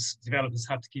developers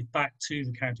have to give back to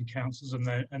the county councils,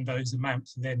 and those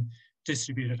amounts are then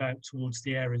distributed out towards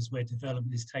the areas where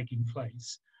development is taking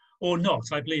place. Or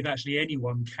not. I believe actually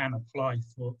anyone can apply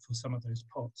for some of those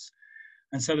pots.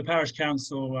 And so the parish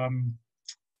council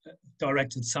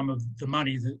directed some of the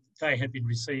money that they had been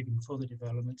receiving for the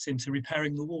developments into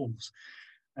repairing the walls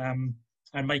and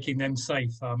making them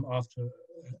safe after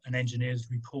an engineer's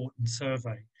report and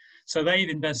survey. So they've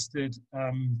invested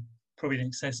probably in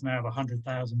excess now of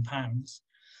 £100,000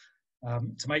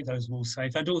 to make those walls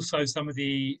safe, and also some of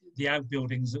the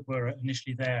outbuildings that were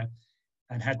initially there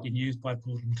and had been used by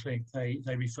Broadland Clinic, they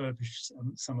refurbished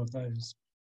some of those.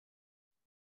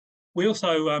 We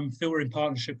also feel we're in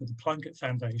partnership with the Plunkett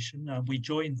Foundation. We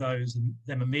joined them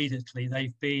immediately.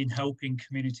 They've been helping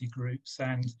community groups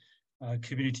and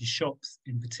community shops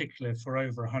in particular for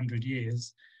over 100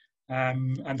 years.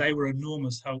 And they were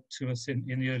enormous help to us in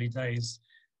the early days.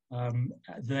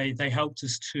 They helped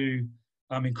us to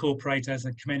incorporate as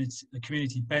a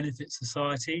community benefit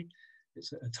society.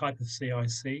 It's a type of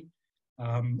CIC.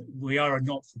 We are a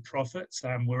not-for-profit,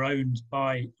 and we're owned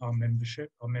by our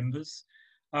members.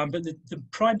 But the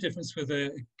prime difference with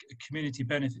a community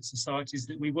benefit society is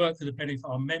that we work for the benefit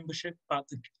of our membership, but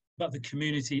the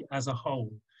community as a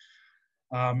whole.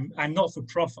 And not for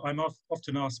profit, I'm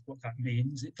often asked what that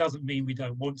means. It doesn't mean we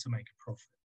don't want to make a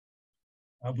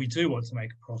profit. We do want to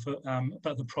make a profit,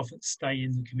 but the profits stay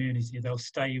in the community. They'll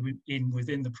stay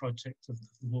within the project of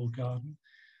the Walled Garden.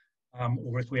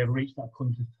 or if we ever reach that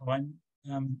point of time,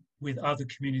 with other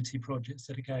community projects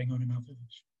that are going on in our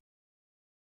village.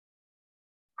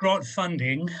 Grant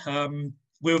funding,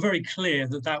 we were very clear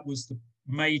that that was the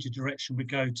major direction we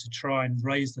go to try and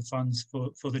raise the funds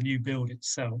for the new build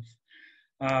itself.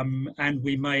 And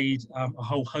we made a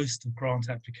whole host of grant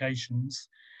applications.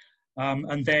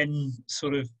 And then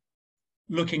sort of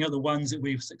looking at the ones that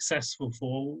we were successful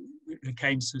for, it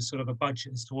came to sort of a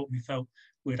budget as to what we felt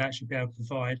we'd actually be able to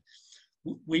provide.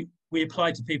 We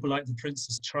applied to people like the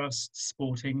Prince's Trust,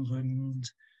 Sport England,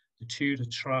 the Tudor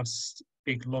Trust,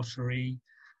 Big Lottery.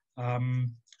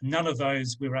 None of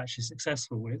those we were actually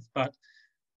successful with, but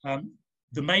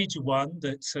the major one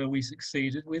that we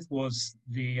succeeded with was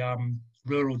the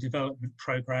Rural Development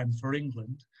Programme for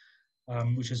England,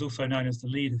 which is also known as the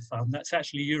Leader Fund. That's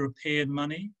actually European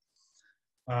money,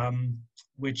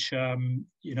 which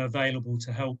available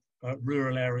to help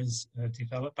rural areas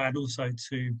develop, and also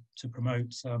to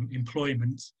promote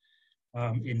employment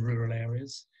in rural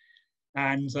areas.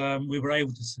 And we were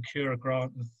able to secure a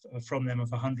grant from them of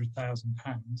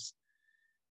 £100,000.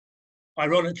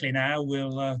 Ironically, now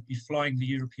we'll be flying the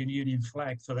European Union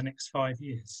flag for the next 5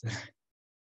 years.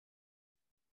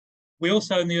 We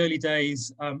also, in the early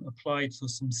days, applied for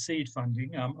some seed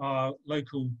funding. Our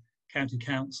local county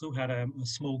council had a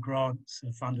small grant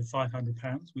fund of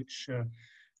 £500, which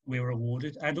we were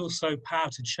awarded, and also Power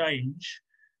to Change,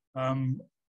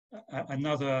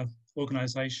 another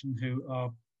organisation who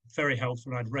are very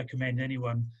helpful. I'd recommend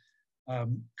anyone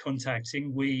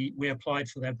contacting. We applied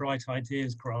for their Bright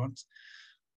Ideas grant,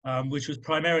 which was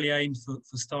primarily aimed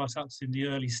for startups in the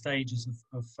early stages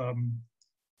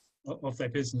of their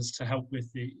business, to help with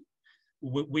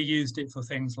we used it for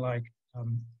things like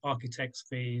architects'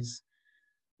 fees,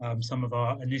 some of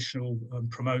our initial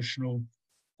promotional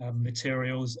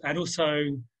materials, and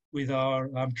also with our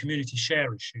community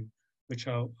share issue, which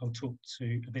I'll talk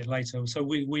to a bit later. So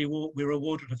we were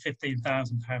awarded a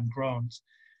 £15,000 grant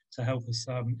to help us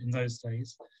in those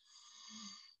days.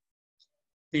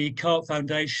 The CART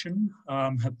Foundation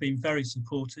have been very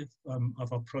supportive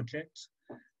of our project,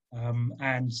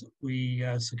 and we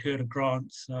secured a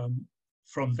grant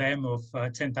from them of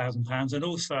 £10,000, and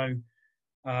also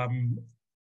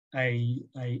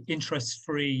a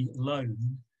interest-free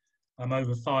loan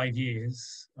over 5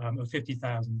 years of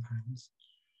 £50,000,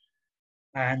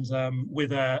 and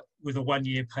with a 1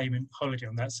 year payment holiday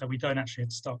on that, so we don't actually have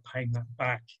to start paying that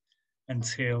back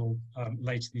until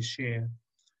later this year.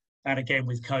 And again,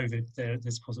 with COVID,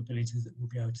 there's possibilities that we'll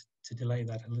be able to delay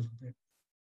that a little bit.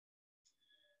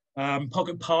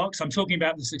 Pocket Parks, I'm talking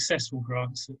about the successful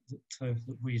grants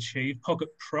that we achieved. Pocket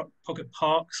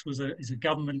Parks is a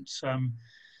government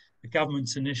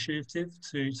initiative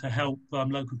to help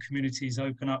local communities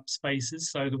open up spaces.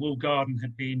 So the walled garden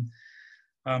had been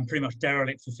pretty much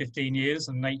derelict for 15 years,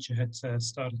 and nature had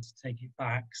started to take it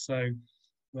back. So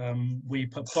we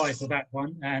applied for that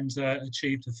one and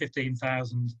achieved a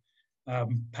 £15,000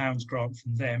 grant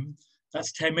from them.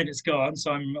 That's 10 minutes gone,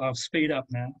 so I'll speed up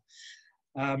now.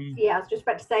 Yeah, I was just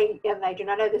about to say, Adrian,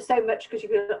 I know there's so much because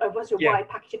you've got a wide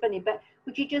package of funding, but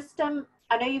would you just,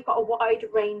 I know you've got a wide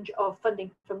range of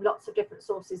funding from lots of different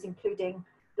sources, including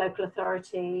local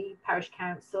authority, parish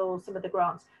council, some of the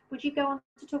grants. Would you go on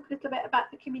to talk a little bit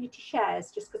about the community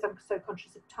shares, just because I'm so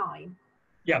conscious of time?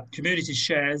 Yeah, community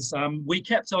shares. We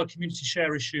kept our community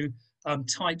share issue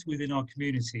tight within our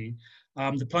community.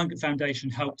 The Plunkett Foundation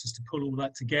helped us to pull all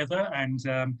that together and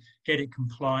get it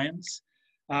compliant.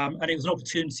 And it was an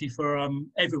opportunity for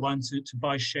everyone to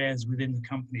buy shares within the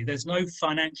company. There's no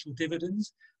financial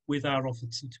dividends with our offer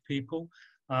to people.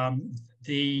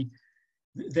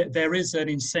 There is an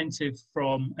incentive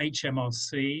from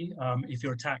HMRC, if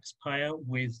you're a taxpayer,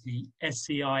 with the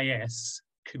SEIS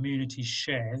community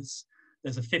shares.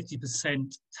 There's a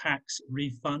 50% tax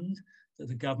refund that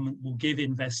the government will give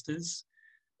investors.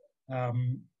 But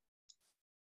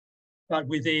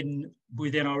within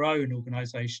our own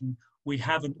organisation, we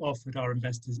haven't offered our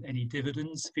investors any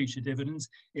dividends, future dividends.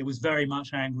 It was very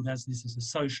much angled as this is a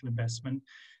social investment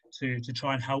to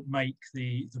try and help make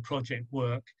the project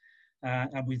work,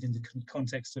 and within the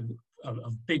context of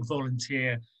big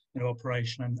volunteer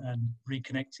operation and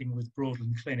reconnecting with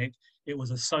Broadland Clinic, it was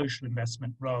a social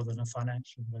investment rather than a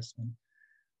financial investment.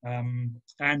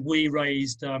 And we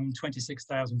raised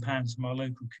 £26,000 from our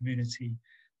local community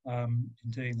in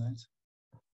doing that.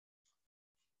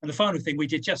 And the final thing we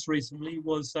did just recently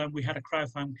was we had a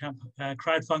crowdfund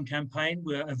campaign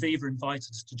where Aviva invited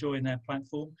us to join their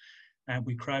platform, and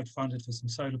we crowdfunded for some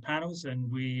solar panels, and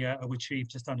we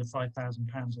achieved just under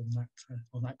 £5,000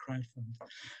 on that crowdfund.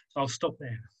 So I'll stop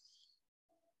there.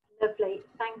 Lovely.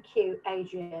 Thank you,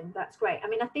 Adrian. That's great. I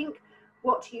mean, I think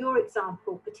what your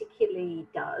example particularly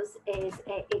does is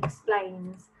it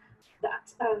explains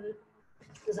that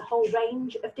there's a whole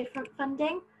range of different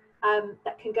funding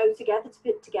that can go together to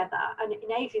put together. And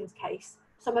in Adrian's case,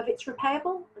 some of it's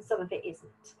repayable and some of it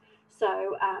isn't.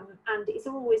 So, and it's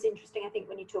always interesting, I think,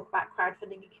 when you talk about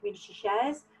crowdfunding and community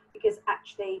shares, because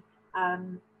actually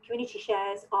community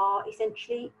shares are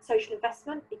essentially social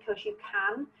investment, because you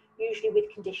can, usually with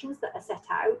conditions that are set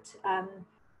out,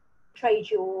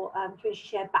 trade your community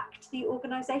share back to the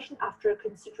organisation after a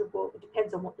considerable, it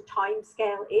depends on what the time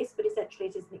scale is, but essentially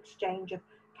it is an exchange of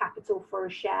capital for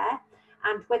a share.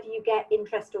 And whether you get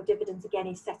interest or dividends, again,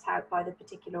 is set out by the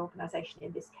particular organisation.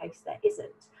 In this case, there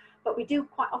isn't. But we do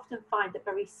quite often find that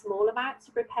very small amounts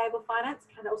of repayable finance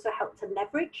can also help to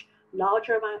leverage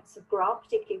larger amounts of grant,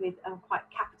 particularly with quite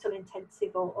capital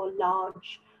intensive or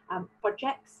large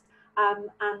projects.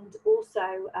 And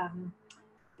also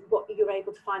what you're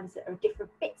able to find is that there are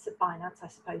different bits of finance, I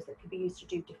suppose, that can be used to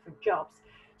do different jobs.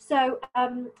 So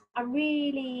I'm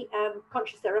really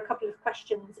conscious there are a couple of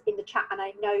questions in the chat, and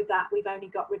I know that we've only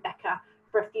got Rebecca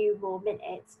for a few more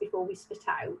minutes before we split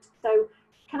out. So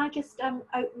can I just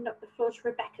open up the floor to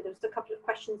Rebecca? There was a couple of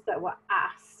questions that were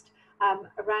asked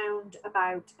around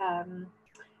about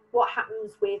what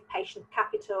happens with patient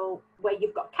capital where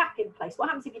you've got a cap in place. What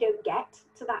happens if you don't get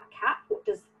to that cap? What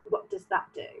does that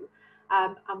do?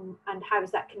 And how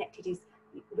is that connected?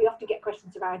 We often get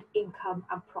questions around income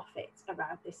and profits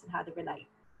around this and how they relate.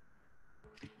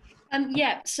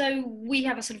 Yeah, so we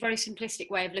have a sort of very simplistic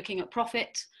way of looking at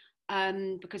profit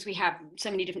because we have so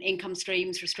many different income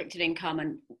streams, restricted income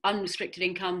and unrestricted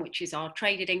income, which is our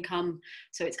traded income.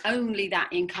 So it's only that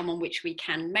income on which we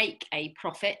can make a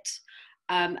profit.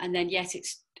 And then, yes,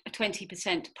 it's a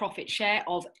 20% profit share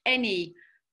of any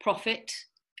profit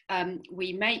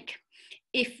we make.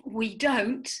 If we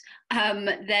don't,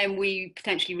 then we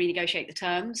potentially renegotiate the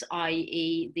terms,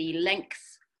 i.e. the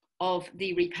length of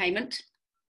the repayment,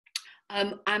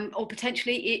 or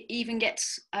potentially it even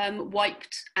gets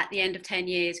wiped at the end of 10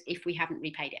 years if we haven't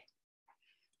repaid it.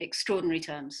 Extraordinary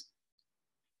terms.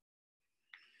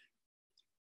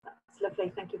 That's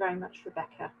lovely. Thank you very much,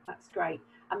 Rebecca. That's great.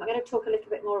 I'm going to talk a little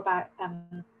bit more about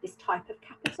this type of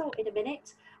capital in a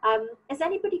minute. Has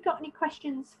anybody got any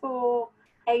questions for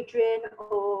Adrian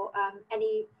or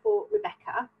any for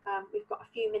Rebecca? We've got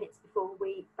a few minutes before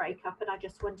we break up, and I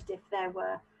just wondered if there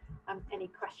were any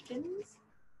questions.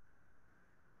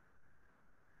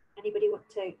 Anybody want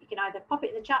to, you can either pop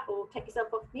it in the chat or take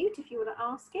yourself off mute if you want to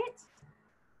ask it.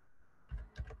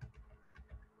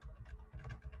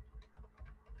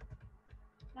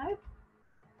 No?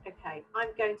 Okay, I'm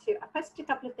going to, I posted a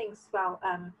couple of things as well.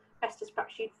 Festus,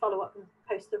 perhaps you'd follow up and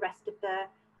post the rest of the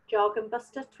Jargon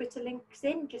Buster Twitter links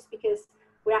in, just because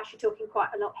we're actually talking quite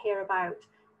a lot here about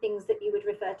things that you would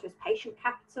refer to as patient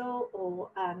capital or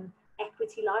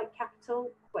equity-like capital,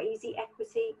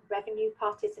 quasi-equity, revenue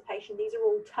participation. These are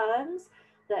all terms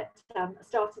that are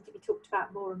starting to be talked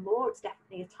about more and more. It's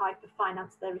definitely a type of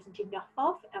finance there isn't enough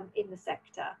of in the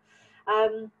sector.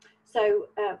 So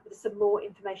there's some more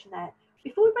information there.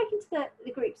 Before we break into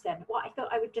the groups then, what I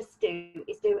thought I would just do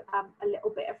is do a little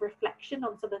bit of reflection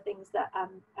on some of the things that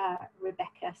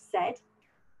Rebecca said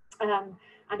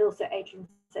and also Adrian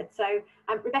said. So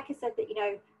Rebecca said that, you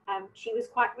know, she was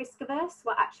quite risk averse.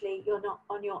 Well, actually, you're not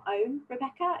on your own,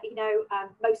 Rebecca. You know,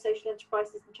 most social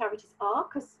enterprises and charities are,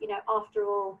 because, you know, after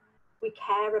all, we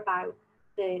care about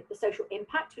the social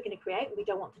impact we're going to create. We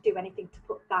don't want to do anything to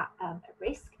put that at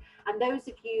risk. And those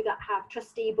of you that have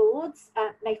trustee boards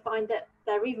may find that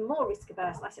they're even more risk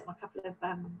averse. I sit on a couple of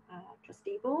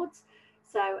trustee boards.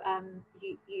 So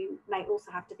you may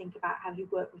also have to think about how you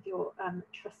work with your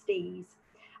trustees.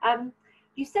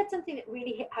 You said something that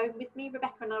really hit home with me,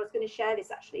 Rebecca, and I was going to share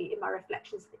this actually in my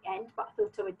reflections at the end, but I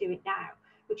thought I would do it now,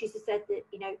 which is you said that,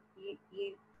 you know,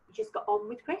 you just got on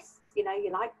with Chris, you know,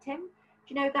 you liked him.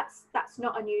 Do you know, that's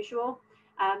not unusual.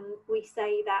 We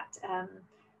say that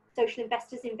social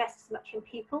investors invest as much in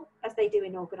people as they do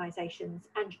in organisations,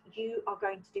 and you are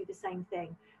going to do the same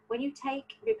thing. When you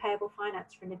take repayable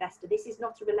finance for an investor, this is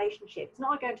not a relationship. It's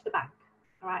not like going to the bank,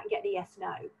 all right, and get the yes,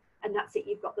 no, and that's it,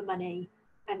 you've got the money,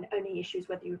 and only issues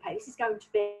whether you repay. This is going to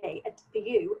be, for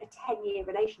you, a 10-year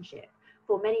relationship.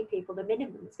 For many people, the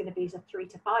minimum is going to be a 3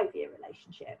 to 5 year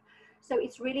relationship. So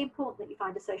it's really important that you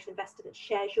find a social investor that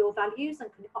shares your values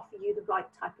and can offer you the right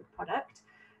type of product.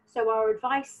 So our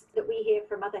advice that we hear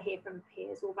from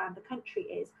peers all around the country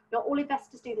is not all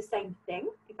investors do the same thing.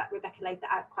 In fact, Rebecca laid that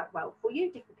out quite well for you.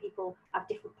 Different people have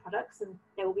different products and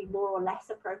they will be more or less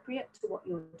appropriate to what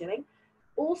you're doing.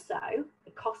 Also,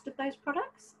 the cost of those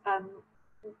products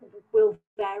will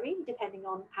vary depending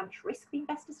on how much risk the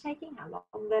investor's taking, how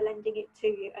long they're lending it to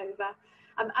you over.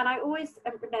 And I always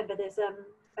remember there's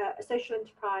a social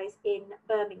enterprise in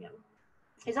Birmingham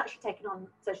who's actually taken on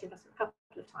social investment a couple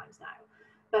of times now.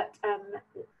 But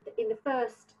in the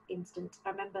first instant, I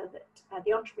remember that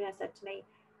the entrepreneur said to me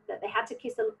that they had to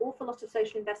kiss an awful lot of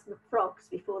social investment frogs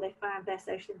before they found their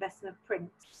social investment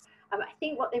prince. I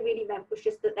think what they really meant was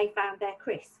just that they found their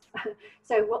Chris.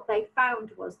 So what they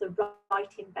found was the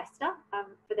right investor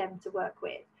for them to work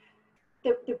with.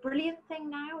 The brilliant thing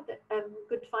now that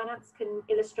Good Finance can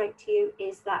illustrate to you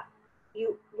is that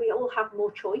we all have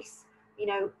more choice. You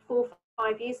know, 4 or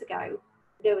 5 years ago,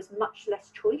 there was much less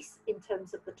choice in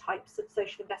terms of the types of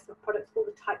social investment products, or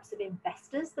the types of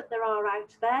investors that there are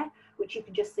out there, which you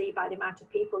can just see by the amount of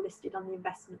people listed on the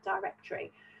investment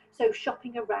directory. So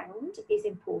shopping around is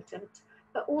important,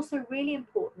 but also really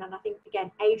important, and I think, again,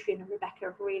 Adrian and Rebecca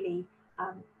have really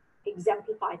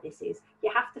exemplified this, is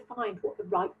you have to find what the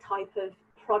right type of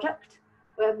product.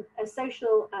 As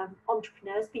social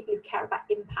entrepreneurs, people who care about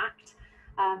impact,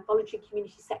 voluntary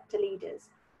community sector leaders,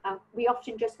 we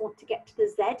often just want to get to the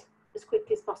Z as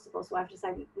quickly as possible. So I have to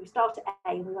say, we start at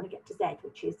A and we want to get to Z,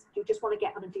 which is you just want to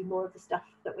get on and do more of the stuff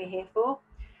that we're here for.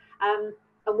 And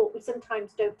what we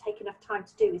sometimes don't take enough time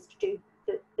to do is to do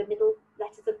the middle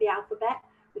letters of the alphabet,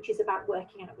 which is about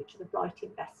working out which are the right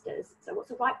investors. So what's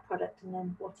the right product, and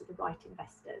then what are the right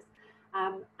investors?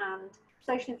 And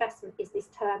social investment is this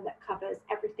term that covers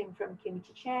everything from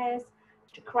community shares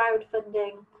to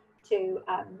crowdfunding to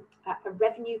a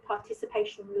revenue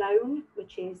participation loan,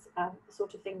 which is the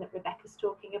sort of thing that Rebecca's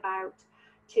talking about,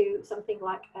 to something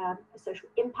like a social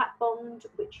impact bond,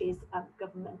 which is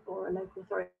government or a local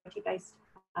authority-based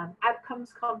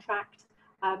outcomes contract.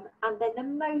 And then the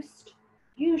most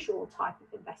usual type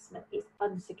of investment is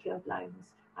unsecured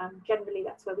loans. Generally,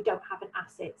 that's where we don't have an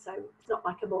asset, so it's not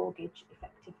like a mortgage,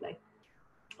 effectively.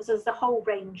 So there's a whole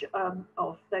range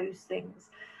of those things.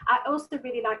 I also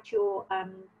really liked your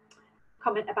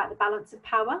comment about the balance of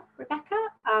power, Rebecca,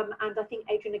 and I think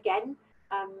Adrian again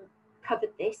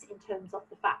covered this in terms of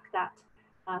the fact that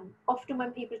often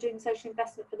when people are doing social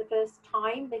investment for the first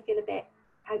time, they feel a bit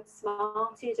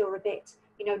outsmarted or a bit,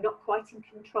 you know, not quite in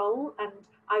control. And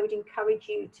I would encourage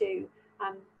you to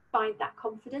find that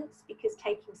confidence, because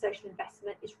taking social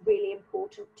investment is really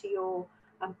important to your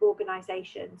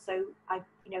organisation. So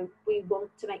we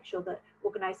want to make sure that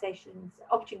organisations,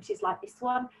 opportunities like this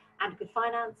one and Good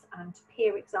Finance and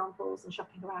peer examples and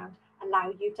shopping around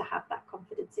allow you to have that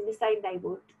confidence in the same they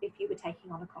would if you were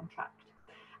taking on a contract.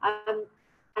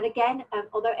 And again,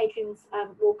 although Adrian's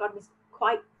wall garden is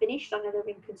quite finished, I know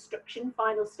they're in construction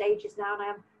final stages now, and I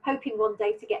am hoping one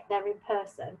day to get there in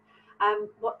person.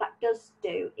 What that does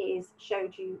do is show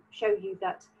you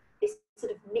that this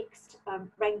sort of mixed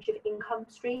range of income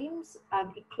streams,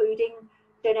 including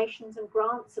donations and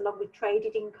grants, along with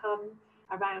traded income,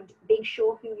 around being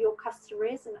sure who your customer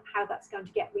is and how that's going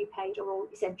to get repaid, are all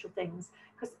essential things.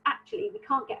 Because actually we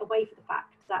can't get away from the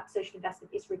fact that social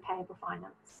investment is repayable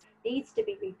finance. It needs to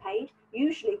be repaid,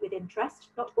 usually with interest,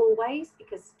 not always,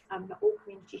 because not all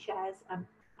community shares,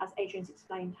 as Adrian's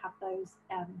explained, have those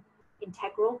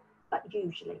integral, but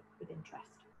usually with interest.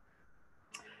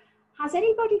 Has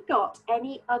anybody got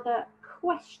any other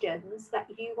questions that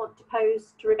you want to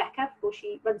pose to Rebecca before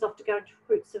she runs off to go and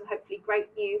recruit some hopefully great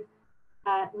new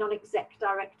non-exec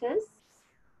directors?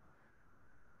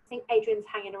 I think Adrian's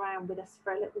hanging around with us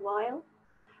for a little while.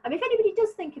 If anybody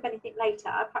does think of anything later,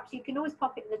 perhaps you can always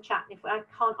pop it in the chat, and if I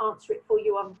can't answer it for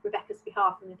you on Rebecca's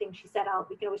behalf and the things she said,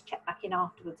 we can always check back in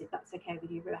afterwards if that's okay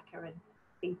with you, Rebecca, and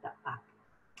feed that back.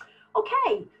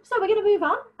 Okay, so we're going to move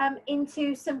on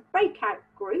into some breakout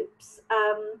groups,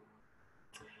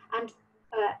 and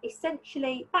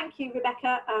essentially, thank you,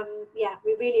 Rebecca. Yeah,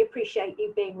 we really appreciate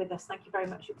you being with us. Thank you very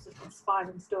much. It was an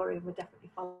inspiring story, and we'll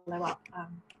definitely follow up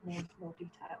more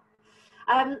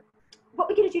detail. What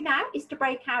we're going to do now is to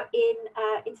break out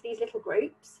into these little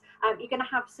groups. You're going to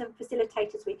have some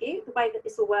facilitators with you. The way that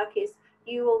this will work is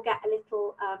you will get a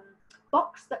little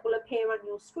box that will appear on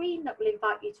your screen that will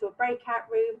invite you to a breakout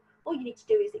room. All you need to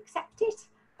do is accept it,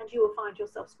 and you will find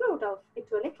yourself squirreled off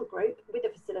into a little group with a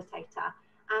facilitator.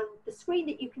 And the screen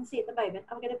that you can see at the moment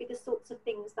are going to be the sorts of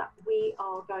things that we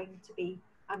are going to be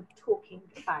talking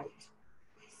about.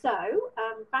 So,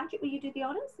 Ranjan, will you do the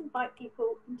honours? Invite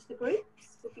people into the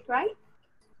groups, would be great.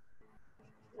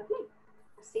 Lovely.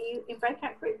 I'll see you in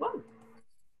breakout group 1.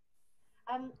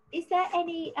 Is there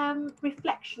any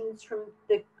reflections from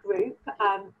the group?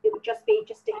 It would just be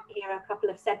just to hear a couple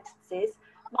of sentences.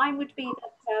 Mine would be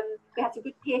that we had some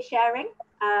good peer sharing.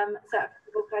 So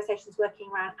organisations working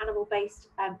around animal-based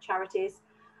charities.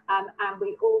 And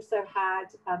we also had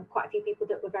quite a few people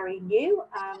that were very new.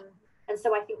 And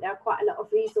so I think there are quite a lot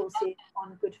of resources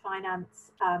on good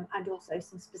finance and also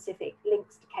some specific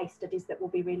links to case studies that will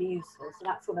be really useful. So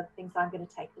that's one of the things I'm going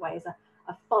to take away as a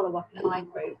follow-up in my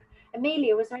group.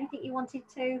 Amelia, was there anything you wanted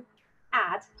to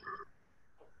add?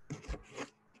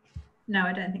 No,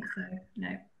 I don't think so,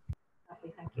 no.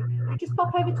 Lovely, thank you. Just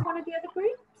pop over to one of the other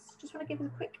groups. Just want to give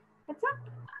us a quick heads up.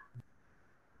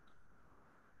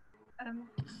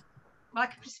 Well, I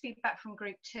could just feedback from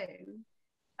group 2.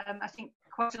 I think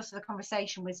quite a lot of the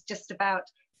conversation was just about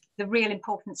the real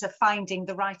importance of finding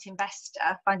the right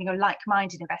investor, finding a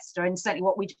like-minded investor, and certainly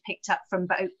what we'd picked up from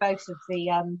both of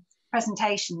the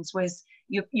presentations was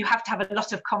you have to have a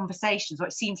lot of conversations, or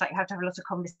it seems like you have to have a lot of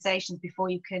conversations before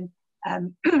you can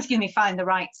excuse me, find the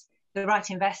right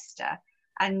investor.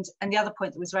 And the other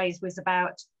point that was raised was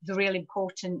about the real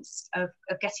importance of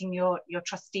getting your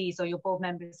trustees or your board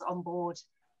members on board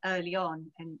early on,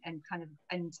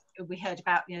 and we heard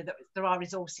about, you know, that there are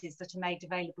resources that are made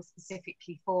available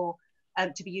specifically for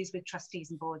to be used with trustees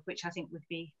and board, which I think would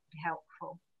be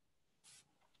helpful.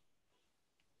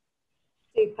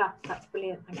 Super, that's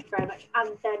brilliant, thank you very much.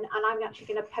 And I'm actually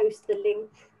going to post the link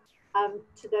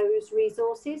to those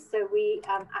resources. So we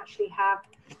actually have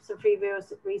some free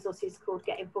resources called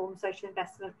Get Informed Social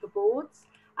Investment for Boards,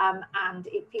 and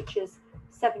it features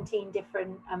 17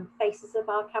 different faces of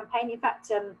our campaign. In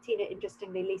fact, Tina,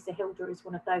 interestingly, Lisa Hilder is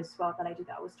one of those as well, the lady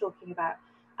that I was talking about.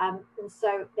 And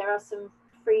so there are some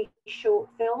free short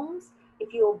films.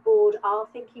 If your board are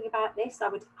thinking about this, I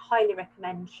would highly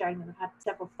recommend sharing them. We've had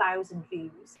several thousand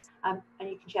views, and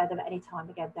you can share them at any time.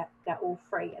 Again, they're all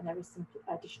free, and there is some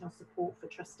additional support for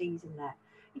trustees in there.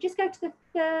 You just go to the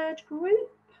third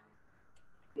group.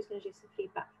 Who's going to do some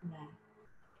feedback from there?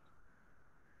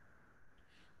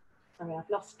 Sorry, I've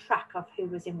lost track of who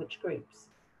was in which groups.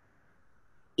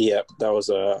 Yeah, that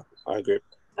was our group.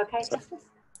 Okay, so Justice.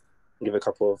 Give a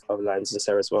couple of lines, and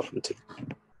Sarah's welcome to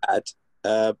add.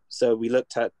 So we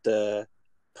looked at the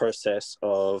process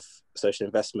of social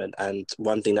investment, and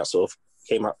one thing that sort of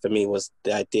came up for me was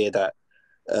the idea that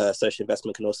social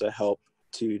investment can also help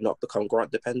to not become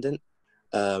grant dependent,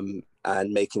 and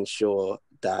making sure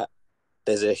that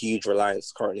there's a huge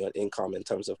reliance currently on income in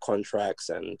terms of contracts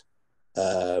and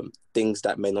things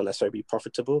that may not necessarily be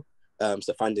profitable.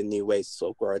 So finding new ways to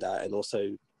sort of grow that, and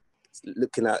also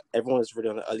looking at everyone's really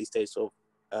on the early stage sort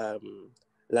of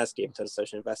landscape in terms of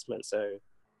social investment. So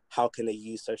how can they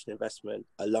use social investment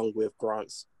along with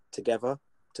grants together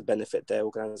to benefit their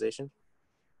organization?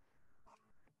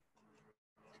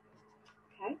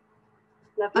 Okay,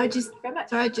 lovely. I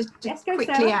just Yes, quickly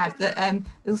Sarah. add that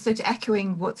also to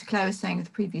echoing what Claire was saying with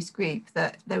the previous group,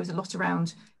 that there was a lot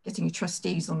around getting your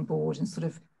trustees on board and sort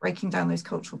of breaking down those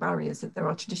cultural barriers that there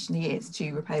are traditionally is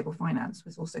to repayable finance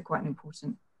was also quite an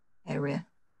important area.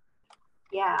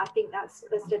 Yeah, I think that's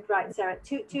right, Sarah.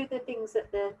 Two of the things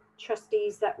that the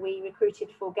trustees that we recruited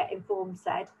for Get Informed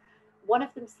said. One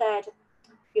of them said,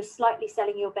 you're slightly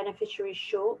selling your beneficiaries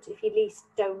short if you at least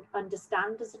don't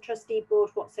understand as a trustee board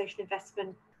what social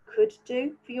investment could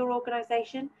do for your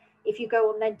organisation. If you go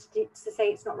on then to say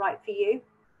it's not right for you,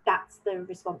 that's the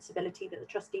responsibility that the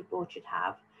trustee board should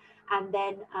have. And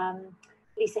then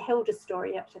Lisa Hilder's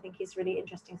story, which I think is really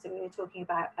interesting. So we were talking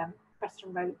about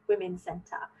Preston Road Women's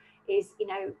Centre. Is, you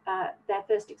know, their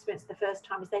first experience the first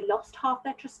time is they lost half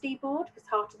their trustee board, because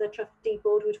half of their trustee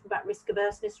board, we were talking about risk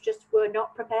averseness, just were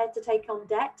not prepared to take on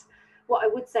debt. What I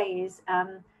would say is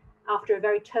after a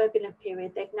very turbulent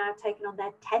period, they've now taken on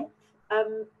their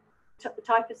 10th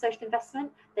type of social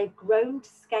investment. They've grown to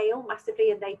scale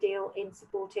massively, and they deal in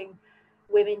supporting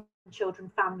women,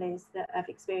 children, families that have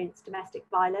experienced domestic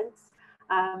violence.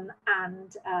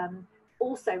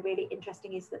 Also really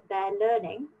interesting is that their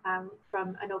learning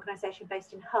from an organisation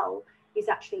based in Hull is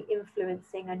actually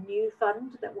influencing a new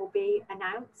fund that will be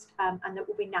announced and that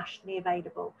will be nationally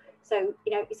available. So,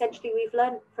 you know, essentially we've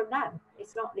learned from them.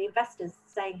 It's not the investors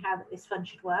saying how this fund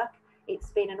should work. It's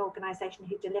been an organisation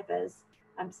who delivers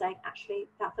and saying, actually,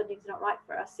 that funding is not right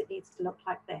for us. It needs to look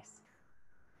like this.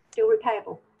 Still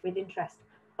repayable with interest,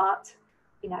 but,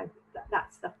 you know,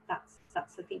 that's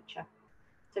the feature.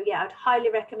 So yeah, I'd highly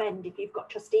recommend, if you've got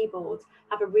trustee boards,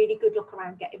 have a really good look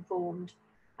around Get Informed,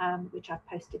 which I've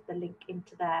posted the link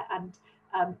into there. And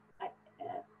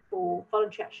for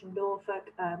Voluntary Action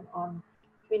Norfolk on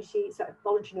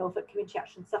Voluntary Norfolk, Community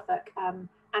Action Suffolk, and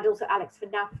also Alex for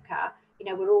NAFCA, you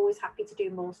know, we're always happy to do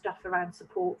more stuff around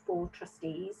support for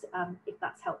trustees, if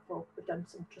that's helpful. We've done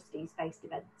some trustees-based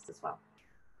events as well.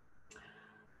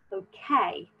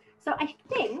 Okay, So I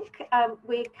think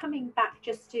we're coming back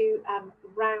just to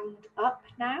round up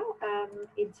now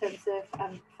in terms of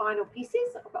final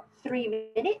pieces. I've got 3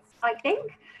 minutes, I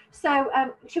think. So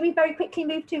should we very quickly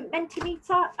move to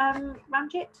Mentimeter,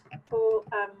 Ranjit, for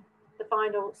the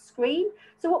final screen?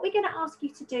 So what we're going to ask you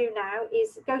to do now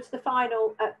is go to the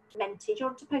final Menti. Do you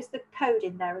want to post the code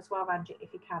in there as well, Ranjit,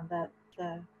 if you can, the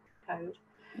code?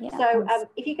 Yeah, so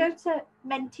if you go to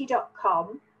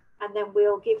menti.com, and then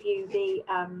we'll give you the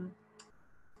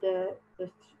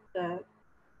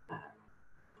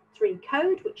 3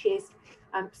 code, which is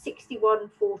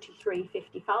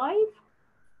 614355.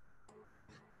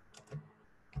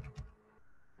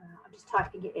 I'm just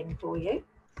typing it in for you.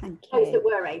 Thank you. Those that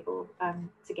were able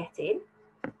to get in.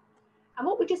 And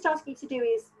what we're just asking you to do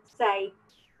is say,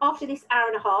 after this hour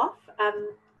and a half,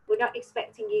 we're not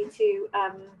expecting you to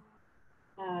have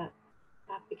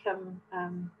become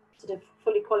sort of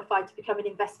fully qualified to become an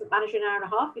investment manager in an hour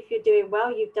and a half. If you're doing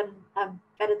well, you've done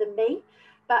better than me.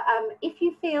 But if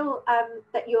you feel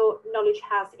that your knowledge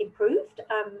has improved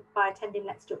by attending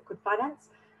Let's Talk Good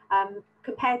Finance,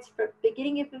 compared to the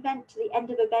beginning of the event to the end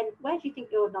of the event, where do you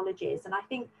think your knowledge is? And I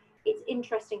think it's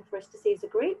interesting for us to see as a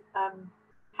group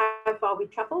how far we've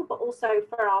travelled, but also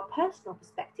for our personal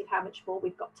perspective, how much more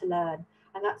we've got to learn.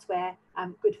 And that's where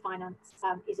Good Finance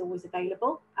is always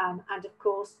available. And of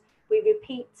course, we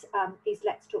repeat these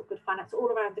Let's Talk Good Finance all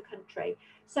around the country.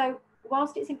 So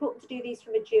whilst it's important to do these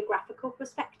from a geographical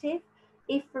perspective,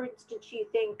 if, for instance, you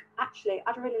think, actually,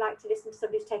 I'd really like to listen to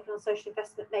somebody who's taken on social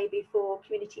investment maybe for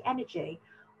community energy,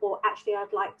 or actually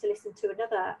I'd like to listen to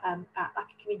another, like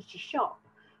a community shop,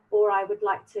 or I would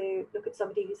like to look at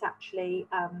somebody who's actually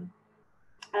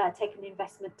taken an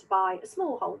investment to buy a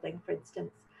small holding, for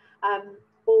instance,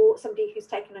 or somebody who's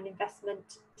taken an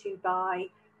investment to buy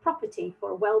property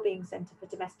for a wellbeing centre for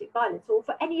domestic violence, or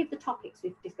for any of the topics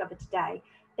we've discovered today,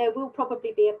 there will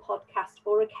probably be a podcast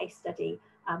or a case study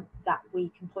that we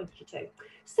can point you to.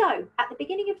 So at the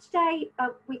beginning of today,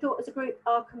 we thought as a group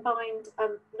our combined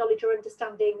knowledge or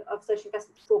understanding of social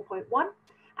investment is 4.1,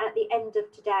 and at the end of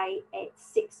today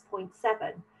it's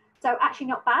 6.7. So actually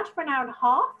not bad for an hour and a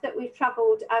half that we've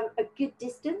travelled a good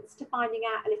distance to finding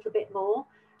out a little bit more.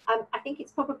 I think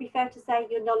it's probably fair to say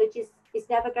your knowledge is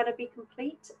never going to be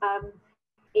complete.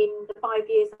 In the 5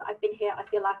 years that I've been here, I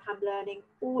feel like I'm learning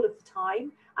all of the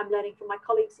time. I'm learning from my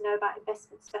colleagues who know about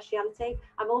investment speciality.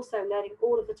 I'm also learning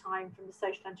all of the time from the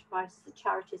social enterprises, the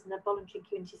charities and the voluntary and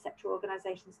community sector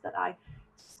organisations that I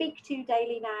speak to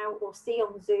daily now, or see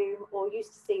on Zoom, or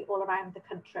used to see all around the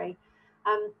country.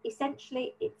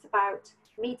 Essentially, it's about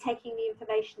me taking the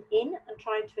information in and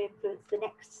trying to influence the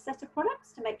next set of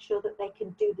products to make sure that they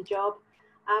can do the job.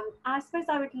 And I suppose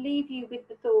I would leave you with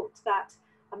the thought that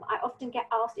I often get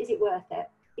asked, is it worth it?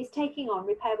 Is taking on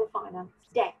repayable finance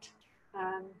debt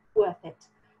worth it?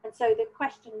 And so the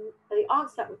question, the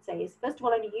answer I would say is, first of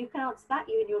all, only you can answer that,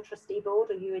 you and your trustee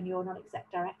board, or you and your non-exec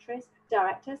directors,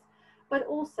 but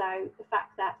also the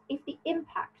fact that if the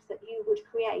impact that you would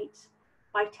create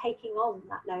by taking on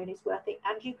that loan is worth it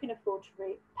and you can afford to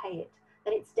repay it,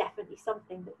 then it's definitely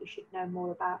something that you should know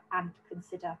more about and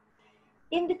consider.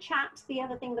 In the chat, the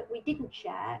other thing that we didn't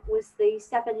share was the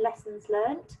 7 lessons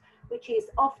learned, which is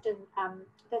often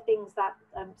the things that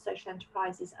social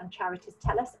enterprises and charities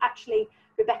tell us. Actually,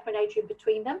 Rebecca and Adrian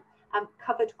between them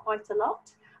covered quite a lot.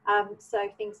 So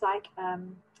things like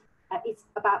it's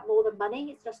about more than money.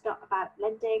 It's just not about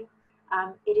lending.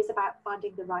 It is about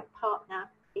finding the right partner.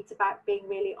 It's about being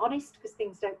really honest because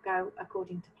things don't go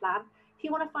according to plan. If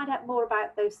you want to find out more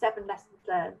about those 7 lessons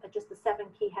learned, and just the 7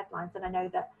 key headlines, and I know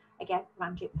that, again,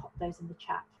 Ranjit popped those in the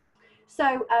chat.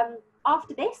 So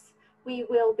after this, we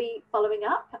will be following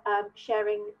up,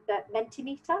 sharing the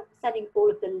Mentimeter, sending all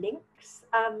of the links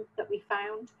that we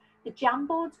found, the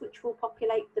Jamboards, which will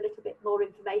populate with a little bit more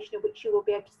information, of which you will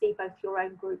be able to see both your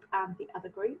own group and the other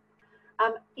group.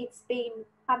 It's been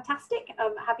fantastic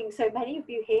having so many of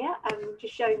you here,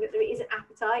 just showing that there is an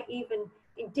appetite, even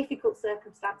in difficult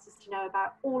circumstances, to know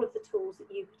about all of the tools that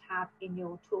you could have in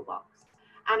your toolbox.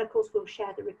 And of course, we'll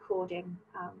share the recording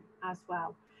as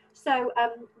well. So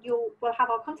we'll have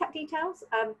our contact details.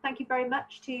 Thank you very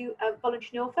much to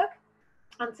Voluntary Norfolk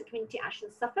and to Community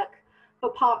Action Suffolk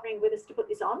for partnering with us to put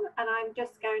this on. And I'm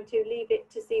just going to leave it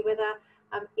to see whether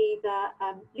either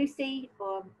Lucy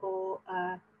or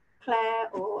Claire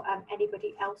or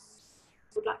anybody else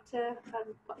would like to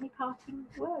put any parting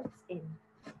words in.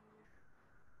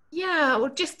 Yeah,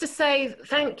 well, just to say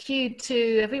thank you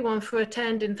to everyone for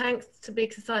attending. Thanks to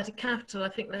Big Society Capital. I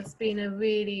think that's been a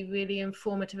really, really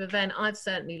informative event. I've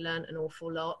certainly learned an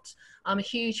awful lot. A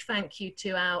huge thank you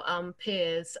to our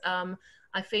peers.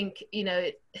 I think, you know,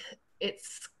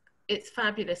 it's it's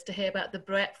fabulous to hear about the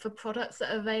breadth of products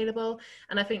that are available.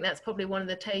 And I think that's probably one of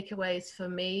the takeaways for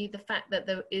me, the fact that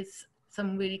there is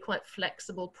some really quite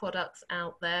flexible products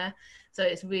out there. So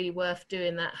it's really worth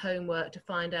doing that homework to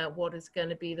find out what is going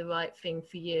to be the right thing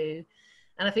for you.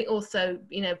 And I think also,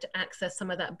 you know, to access some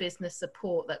of that business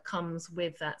support that comes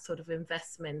with that sort of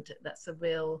investment, that's a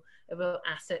real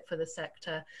asset for the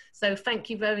sector. So thank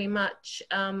you very much,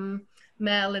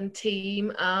 Mel and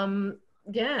team.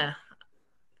 Yeah,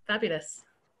 fabulous.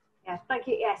 Yeah, thank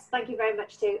you. Yes, thank you very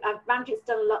much too. Ranjit's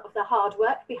done a lot of the hard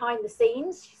work behind the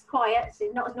scenes. She's quiet,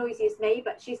 she's not as noisy as me,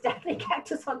 but she's definitely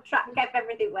kept us on track and kept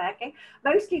everything working.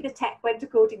 Mostly the tech went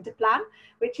according to plan,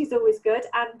 which is always good,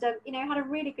 and you know, had a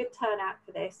really good turnout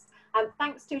for this.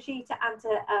 Thanks to Ishita and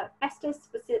to Festus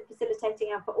for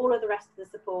facilitating and for all of the rest of the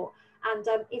support. And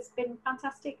it's been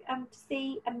fantastic to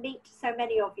see and meet so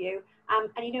many of you. And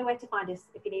you know where to find us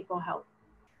if you need more help.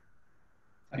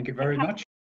 Thank you very much.